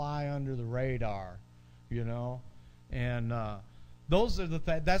just fly under the radar, you know. And those are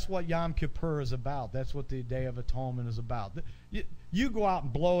that's what Yom Kippur is about. That's what the Day of Atonement is about. You go out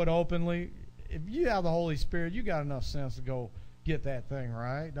and blow it openly. If you have the Holy Spirit, you got enough sense to go get that thing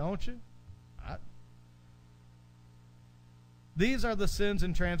right, don't you? These are the sins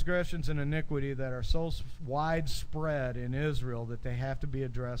and transgressions and iniquity that are so widespread in Israel that they have to be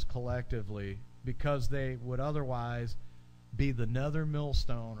addressed collectively, because they would otherwise be the nether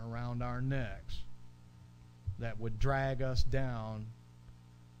millstone around our necks that would drag us down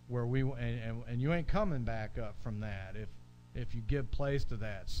where we and you ain't coming back up from that if you give place to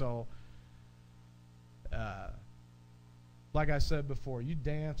that. So like I said before, you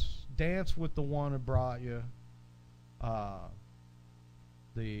dance with the one who brought you.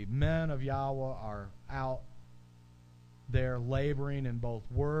 The men of Yahweh are out there laboring in both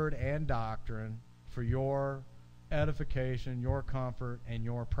word and doctrine for your edification, your comfort, and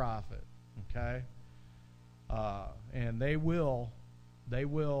your profit. Okay? And they will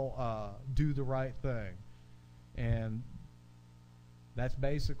do the right thing. And that's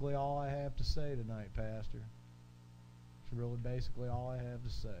basically all I have to say tonight, Pastor. It's really basically all I have to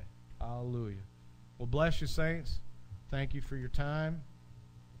say. Hallelujah. Well, bless you, saints. Thank you for your time.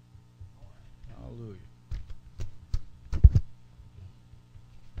 Hallelujah.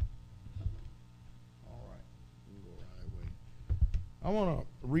 All right. We'll go around that way. I want to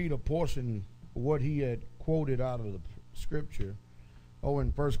read a portion of what he had quoted out of the scripture over in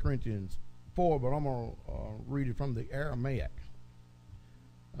 1 Corinthians 4, but I'm going to read it from the Aramaic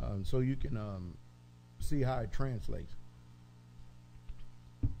so you can see how it translates.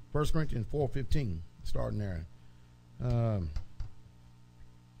 1 Corinthians 4:15, starting there.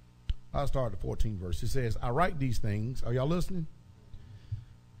 I'll start at the 14th verse. It says, I write these things. Are y'all listening?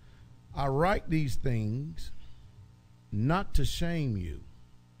 I write these things not to shame you.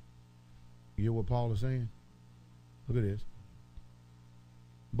 You hear what Paul is saying? Look at this.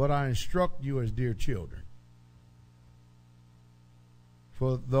 But I instruct you as dear children.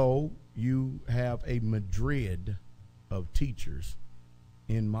 For though you have a Madrid of teachers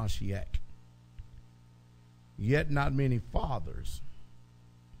in Mashiach, yet not many fathers.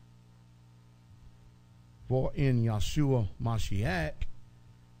 For in Yeshua Mashiach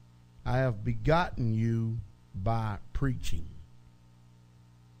I have begotten you by preaching.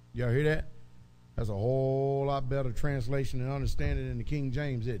 Y'all hear that? That's a whole lot better translation and understanding in the King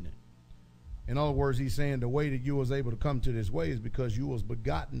James, isn't it? In other words, he's saying the way that you was able to come to this way is because you was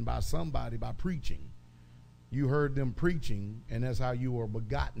begotten by somebody by preaching. You heard them preaching, and that's how you were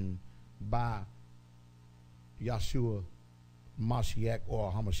begotten by Yeshua Mashiach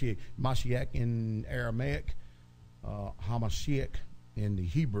or Hamashiach. Mashiach in Aramaic, Hamashiach in the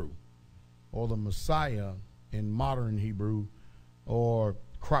Hebrew, or the Messiah in modern Hebrew, or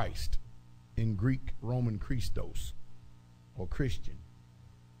Christ in Greek, Roman Christos, or Christian.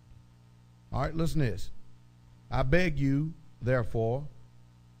 All right, listen to this. I beg you, therefore,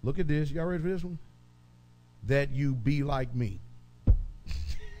 look at this. Y'all ready for this one? That you be like me.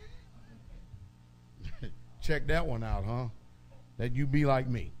 Check that one out, huh? That you be like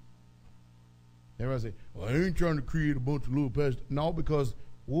me. Everybody say, well, I ain't trying to create a bunch of little pastors. No, because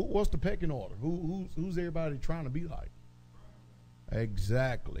what's the pecking order? Who's everybody trying to be like?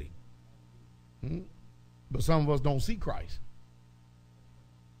 Exactly. But some of us don't see Christ.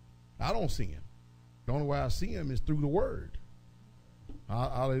 I don't see him. The only way I see him is through the word.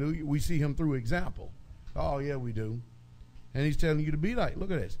 Hallelujah. We see him through example. Oh, yeah, we do. And he's telling you to be like.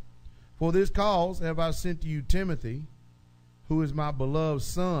 Look at this. For this cause have I sent to you Timothy, who is my beloved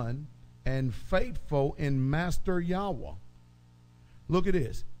son and faithful in Master Yahweh. Look at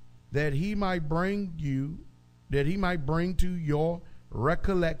this. That he might bring to your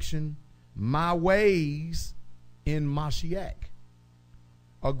recollection my ways in Mashiach,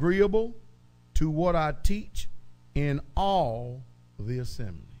 agreeable to what I teach in all the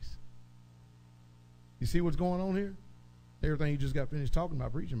assemblies. You see what's going on here? Everything you just got finished talking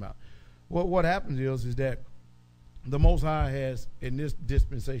about, preaching about. Well, what happens is that the Most High has, in this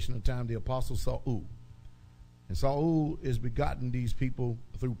dispensation of time, the apostle Saul. And Saul is begotten these people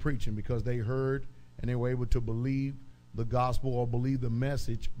through preaching because they heard and they were able to believe the gospel or believe the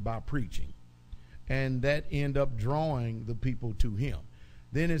message by preaching. And that ended up drawing the people to him.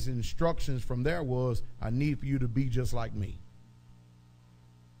 Then his instructions from there was, I need for you to be just like me.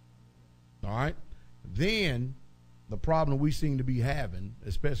 All right? Then the problem we seem to be having,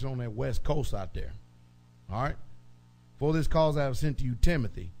 especially on that west coast out there. All right? For this cause I have sent to you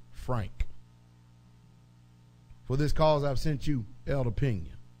Timothy, Frank. For this cause I have sent you Elder Pena.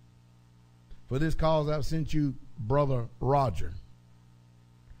 For this cause I have sent you Brother Roger,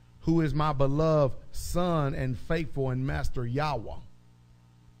 who is my beloved son and faithful in Master Yahweh,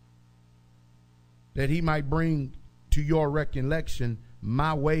 that he might bring to your recollection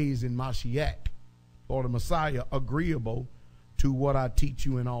my ways in Mashiach, or the Messiah, agreeable to what I teach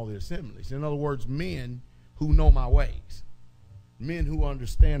you in all the assemblies. In other words, men who know my ways, men who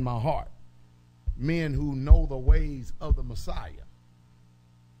understand my heart, men who know the ways of the Messiah.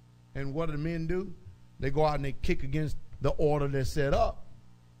 And what do the men do? They go out and they kick against the order that's set up,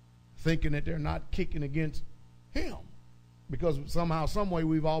 thinking that they're not kicking against him, because somehow, some way,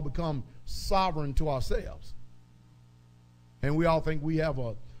 we've all become sovereign to ourselves, and we all think we have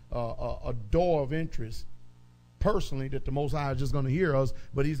a door of interest personally that the Most High is just going to hear us,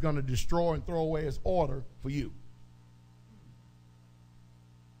 but he's going to destroy and throw away his order for you.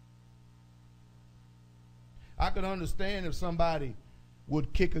 I could understand if somebody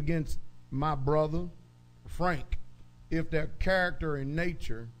would kick against my brother Frank if their character and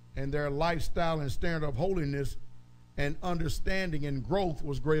nature and their lifestyle and standard of holiness and understanding and growth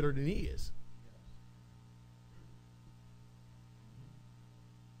was greater than his.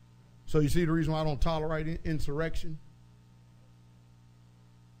 So you see the reason why I don't tolerate insurrection?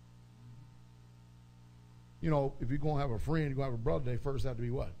 You know, if you're going to have a friend, you're going to have a brother, they first have to be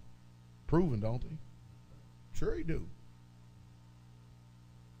what? Proven, don't they? Sure you do.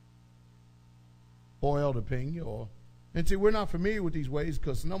 Or Elder Pena, and see, we're not familiar with these ways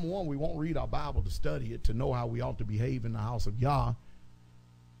because, number one, we won't read our Bible to study it, to know how we ought to behave in the house of Yah,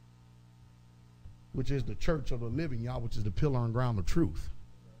 which is the church of the living Yah, which is the pillar and ground of truth.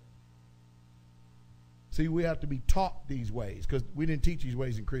 See, we have to be taught these ways because we didn't teach these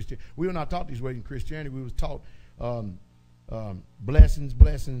ways in Christianity. We were not taught these ways in Christianity. We was taught blessings,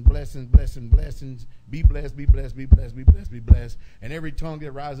 blessings, blessings, blessings, blessings. Be blessed, be blessed, be blessed, be blessed, be blessed. And every tongue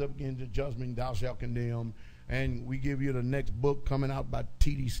that rises up against judgment, thou shalt condemn. And we give you the next book coming out by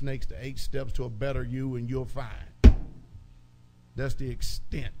T.D. Snakes, The 8 Steps to a Better You, and you'll find. That's the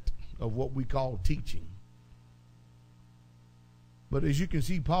extent of what we call teaching. But as you can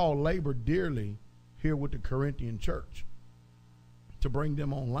see, Paul labored dearly here with the Corinthian church to bring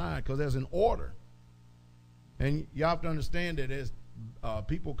them online because there's an order. And you have to understand that as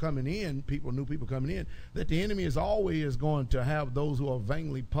people coming in, new people coming in, that the enemy is always going to have those who are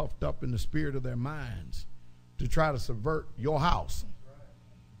vainly puffed up in the spirit of their minds to try to subvert your house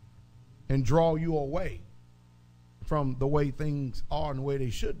and draw you away from the way things are and the way they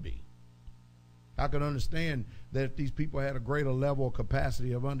should be. I can understand that if these people had a greater level of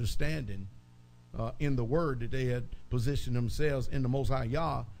capacity of understanding in the word, that they had positioned themselves in the Most High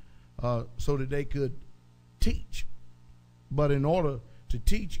Yah so that they could teach But in order to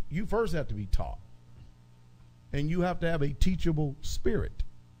teach, you first have to be taught. And you have to have a teachable spirit.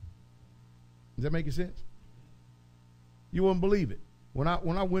 Does that make sense? You wouldn't believe it. When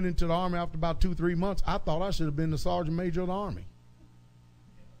I went into the Army after about 2-3 months, I thought I should have been the Sergeant Major of the Army.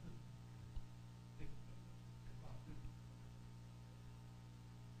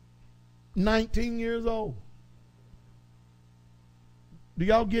 "19 years old. Do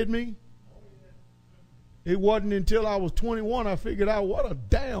y'all get me? It wasn't until I was 21 I figured out what a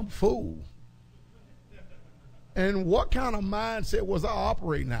damn fool. And what kind of mindset was I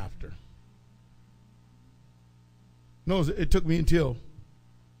operating after? No, it took me until,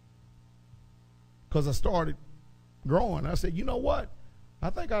 because I started growing. I said, you know what? I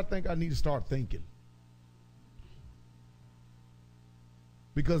think I need to start thinking.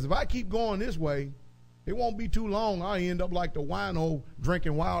 Because if I keep going this way, it won't be too long. I end up like the wino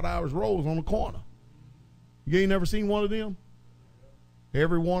drinking Wild Irish Rose on the corner. You ain't never seen one of them?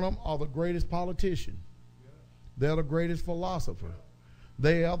 Every one of them are the greatest politician. They're the greatest philosopher.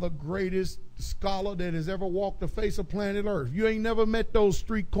 They are the greatest scholar that has ever walked the face of planet Earth. You ain't never met those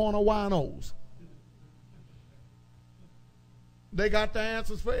street corner winos. They got the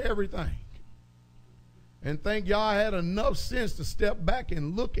answers for everything. And thank y'all I had enough sense to step back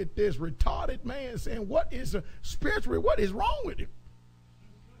and look at this retarded man saying, what is spiritually, what is wrong with him?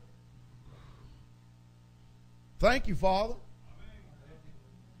 Thank you, Father.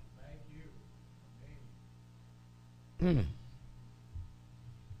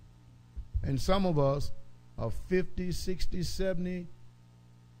 And some of us are 50, 60, 70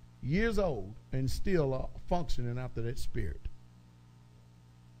 years old and still are functioning after that spirit.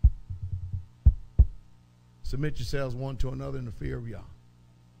 Submit yourselves one to another in the fear of Yah.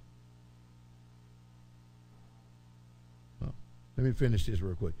 Well, let me finish this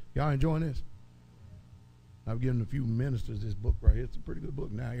real quick. Y'all enjoying this? I've given a few ministers this book right here. It's a pretty good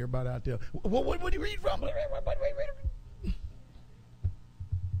book now. Everybody out there. What do you read from?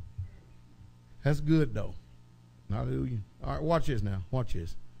 That's good, though. Hallelujah. All right, watch this now. Watch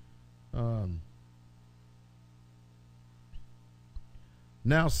this.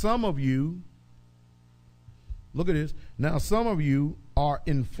 Now, some of you, look at this. Now, some of you are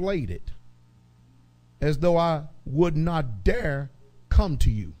inflated as though I would not dare come to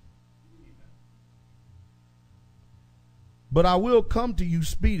you. But I will come to you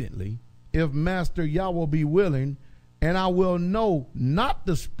speedily, if Master Yah will be willing, and I will know not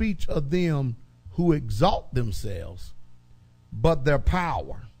the speech of them who exalt themselves, but their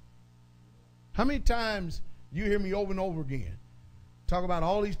power. How many times you hear me over and over again talk about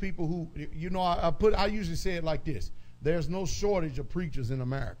all these people who, you know, I usually say it like this: there's no shortage of preachers in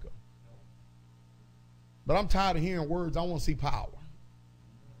America. But I'm tired of hearing words. I want to see power.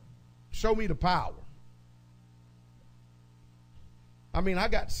 Show me the power. I mean, I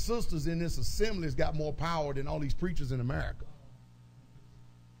got sisters in this assembly that's got more power than all these preachers in America.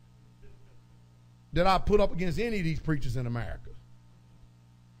 That I put up against any of these preachers in America.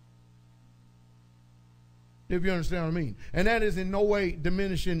 If you understand what I mean. And that is in no way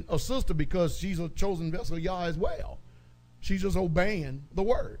diminishing a sister because she's a chosen vessel of Yah as well. She's just obeying the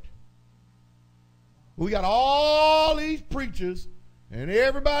word. We got all these preachers and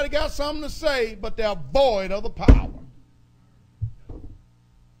everybody got something to say, but they're void of the power.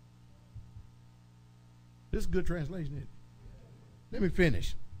 This is a good translation, isn't it? Let me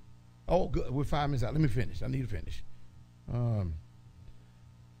finish. Oh, good. We're 5 minutes out. Let me finish. I need to finish.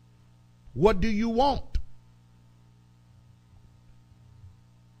 What do you want?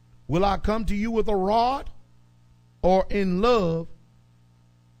 Will I come to you with a rod or in love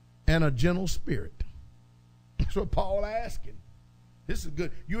and a gentle spirit? That's what Paul asking. This is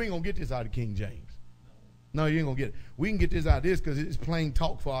good. You ain't going to get this out of King James. No, you ain't going to get it. We can get this out of this because it's plain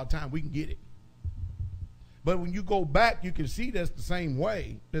talk for our time. We can get it. But when you go back, you can see that's the same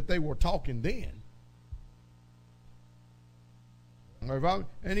way that they were talking then.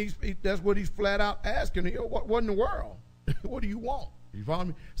 And that's what he's flat out asking. What in the world? What do you want? You follow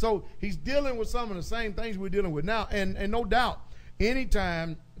me? So he's dealing with some of the same things we're dealing with now. And no doubt,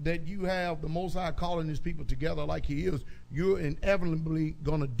 anytime that you have the Most High calling his people together like he is, you're inevitably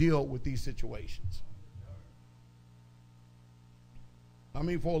going to deal with these situations. I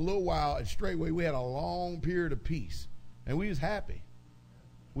mean, for a little while at Straitway, we had a long period of peace. And we was happy.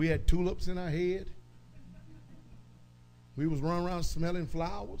 We had tulips in our head. We was running around smelling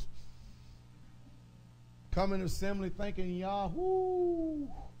flowers. Coming to assembly thinking, Yahoo.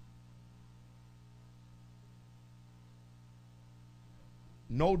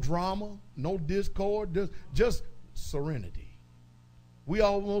 No drama, no discord, just serenity. We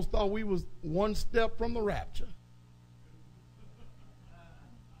almost thought we was one step from the rapture.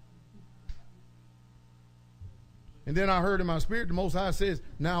 And then I heard in my spirit, the Most High says,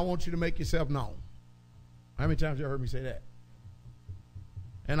 now I want you to make yourself known. How many times you heard me say that?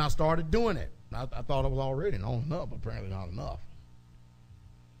 And I started doing it. I thought I was already known enough, but apparently not enough.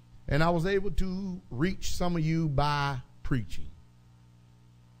 And I was able to reach some of you by preaching.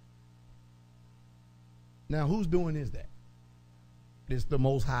 Now, who's doing is that? It's the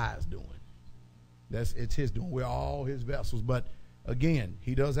Most High's doing. It's his doing. We're all his vessels. But again,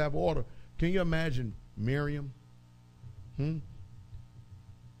 he does have order. Can you imagine Miriam?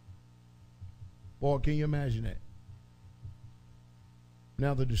 Boy, can you imagine that?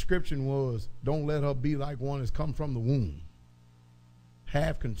 Now, the description was, don't let her be like one that's come from the womb,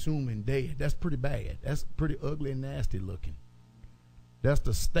 half consumed and dead. That's pretty bad. That's pretty ugly and nasty looking. That's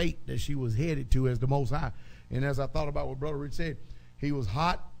the state that she was headed to as the Most High. And as I thought about what Brother Rich said, he was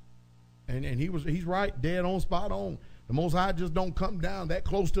hot, and he's right, dead on, spot on. The Most High just don't come down that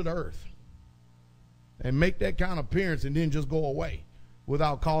close to the earth and make that kind of appearance and then just go away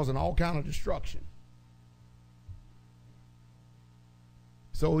without causing all kind of destruction.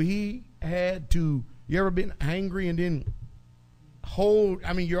 So he had to, you ever been angry and then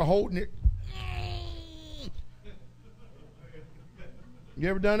you're holding it. You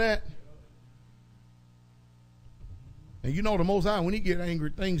ever done that? And you know the Most High, when he get angry,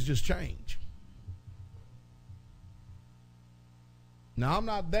 things just change. Now, I'm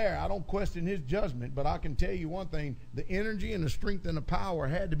not there. I don't question his judgment, but I can tell you one thing. The energy and the strength and the power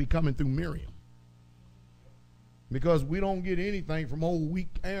had to be coming through Miriam. Because we don't get anything from old weak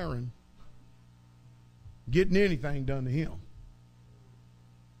Aaron getting anything done to him.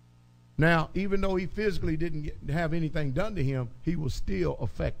 Now, even though he physically didn't have anything done to him, he was still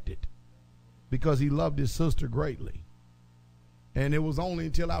affected because he loved his sister greatly. And it was only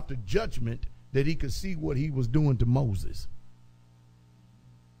until after judgment that he could see what he was doing to Moses.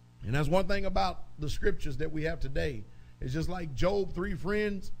 And that's one thing about the scriptures that we have today. It's just like Job, 3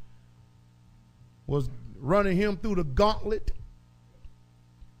 friends was running him through the gauntlet.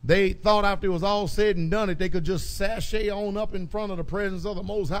 They thought after it was all said and done that they could just sashay on up in front of the presence of the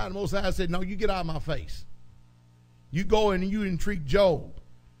Most High. The Most High said, no, you get out of my face. You go in and you entreat Job.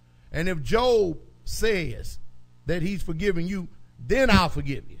 And if Job says that he's forgiven you, then I'll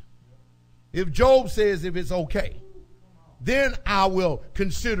forgive you. If Job says if it's okay, then I will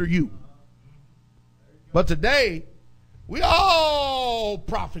consider you. But today, we all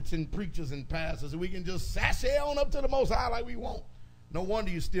prophets and preachers and pastors, and we can just sashay on up to the Most High like we want. No wonder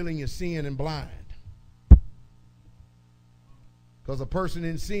you're still in your sin and blind. Because a person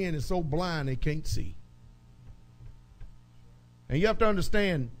in sin is so blind they can't see. And you have to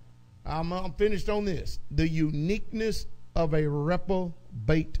understand, I'm finished on this, the uniqueness of a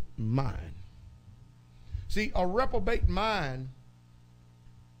reprobate mind. See, a reprobate mind,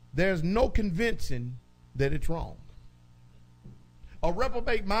 there's no convincing that it's wrong. A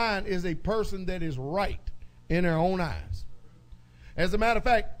reprobate mind is a person that is right in their own eyes. As a matter of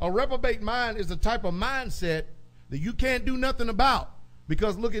fact, a reprobate mind is the type of mindset that you can't do nothing about.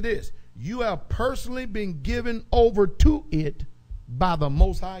 Because look at this. You have personally been given over to it by the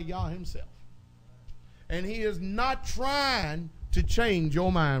Most High Yah himself. And he is not trying to change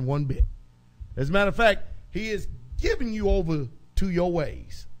your mind one bit. As a matter of fact, he is giving you over to your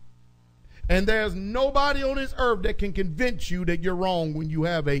ways. And there's nobody on this earth that can convince you that you're wrong when you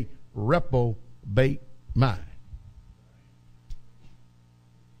have a reprobate mind.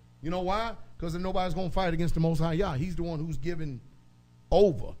 You know why? Because nobody's going to fight against the Most High Yah. He's the one who's given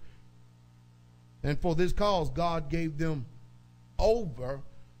over. And for this cause, God gave them over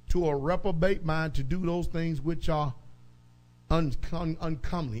to a reprobate mind to do those things which are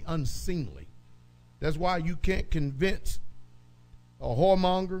uncomely, unseemly. That's why you can't convince a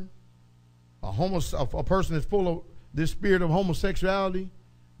whoremonger, a person that's full of this spirit of homosexuality.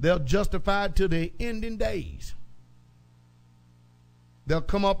 They'll justify it to their ending days. They'll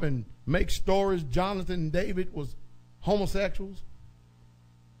come up and make stories. Jonathan and David was homosexuals.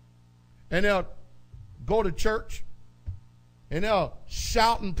 And they'll go to church and they'll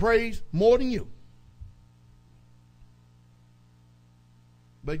shout and praise more than you.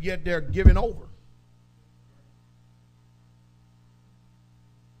 But yet they're giving over.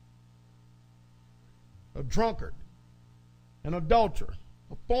 A drunkard, an adulterer,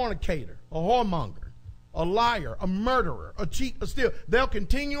 a fornicator, a whoremonger, a liar, a murderer, a cheat, a stealer. They'll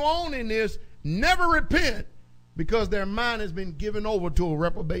continue on in this, never repent, because their mind has been given over to a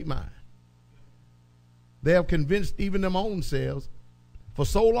reprobate mind. They have convinced even them own selves for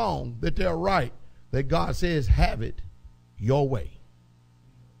so long that they're right, that God says, have it your way.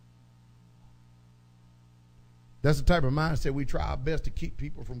 That's the type of mindset we try our best to keep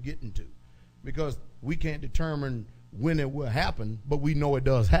people from getting to. Because we can't determine when it will happen, but we know it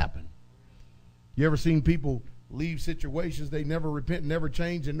does happen. You ever seen people leave situations, they never repent, never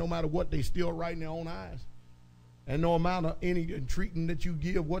change, and no matter what, they still right in their own eyes? And no amount of any treatment that you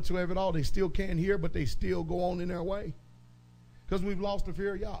give whatsoever at all, they still can't hear, but they still go on in their way. Because we've lost the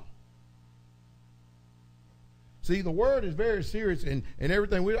fear of Yah. See, the word is very serious, and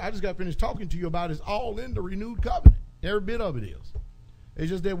everything I just got finished talking to you about is all in the renewed covenant. Every bit of it is. It's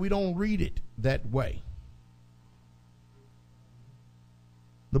just that we don't read it that way.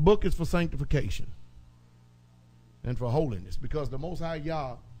 The book is for sanctification and for holiness, because the Most High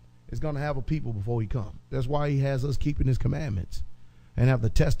Yah is going to have a people before he comes. That's why he has us keeping his commandments and have the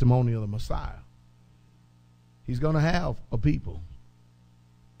testimony of the Messiah. He's going to have a people.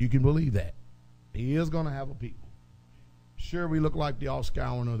 You can believe that. He is going to have a people. Sure, we look like the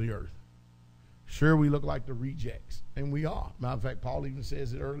offscouring of the earth. Sure, we look like the rejects, and we are. Matter of fact, Paul even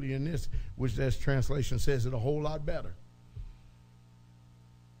says it early in this, which this translation says it a whole lot better.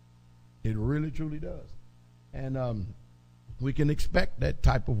 It really, truly does. And we can expect that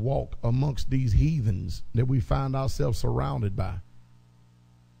type of walk amongst these heathens that we find ourselves surrounded by.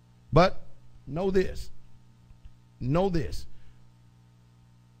 But know this,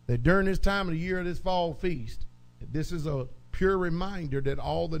 that during this time of the year of this fall feast, this is a pure reminder that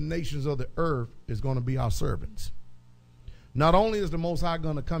all the nations of the earth is going to be our servants. Not only is the Most High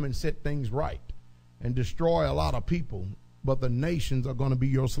going to come and set things right and destroy a lot of people, but the nations are going to be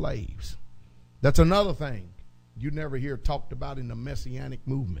your slaves. That's another thing you never hear talked about in the Messianic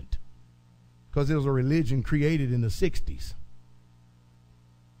movement, because it was a religion created in the 60s.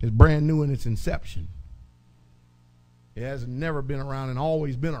 It's brand new in its inception. It has never been around and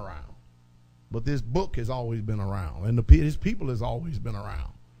always been around. But this book has always been around, and his people has always been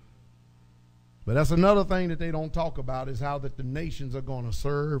around. But that's another thing that they don't talk about, is how that the nations are going to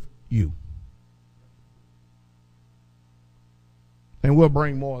serve you. And we'll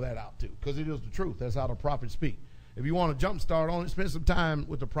bring more of that out too, because it is the truth. That's how the prophets speak. If you want to jumpstart on it, spend some time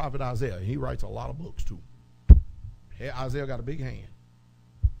with the prophet Isaiah. He writes a lot of books too. Isaiah got a big hand.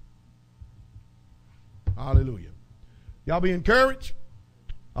 Hallelujah. Y'all be encouraged.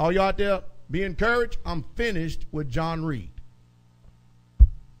 All y'all out there, be encouraged. I'm finished with John Reed.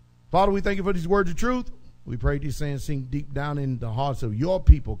 Father, we thank you for these words of truth. We pray these sayings sink deep down in the hearts of your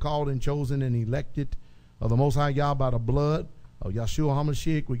people, called and chosen and elected of the Most High Yah by the blood of Yahshua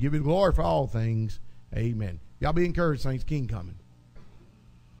HaMashiach. We give you glory for all things. Amen. Y'all be encouraged, saints. King coming.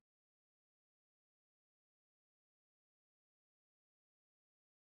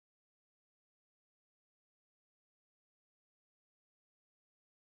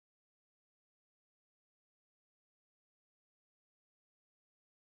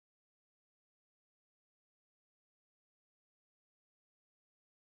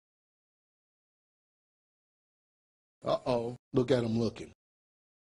 Uh-oh. Look at him looking.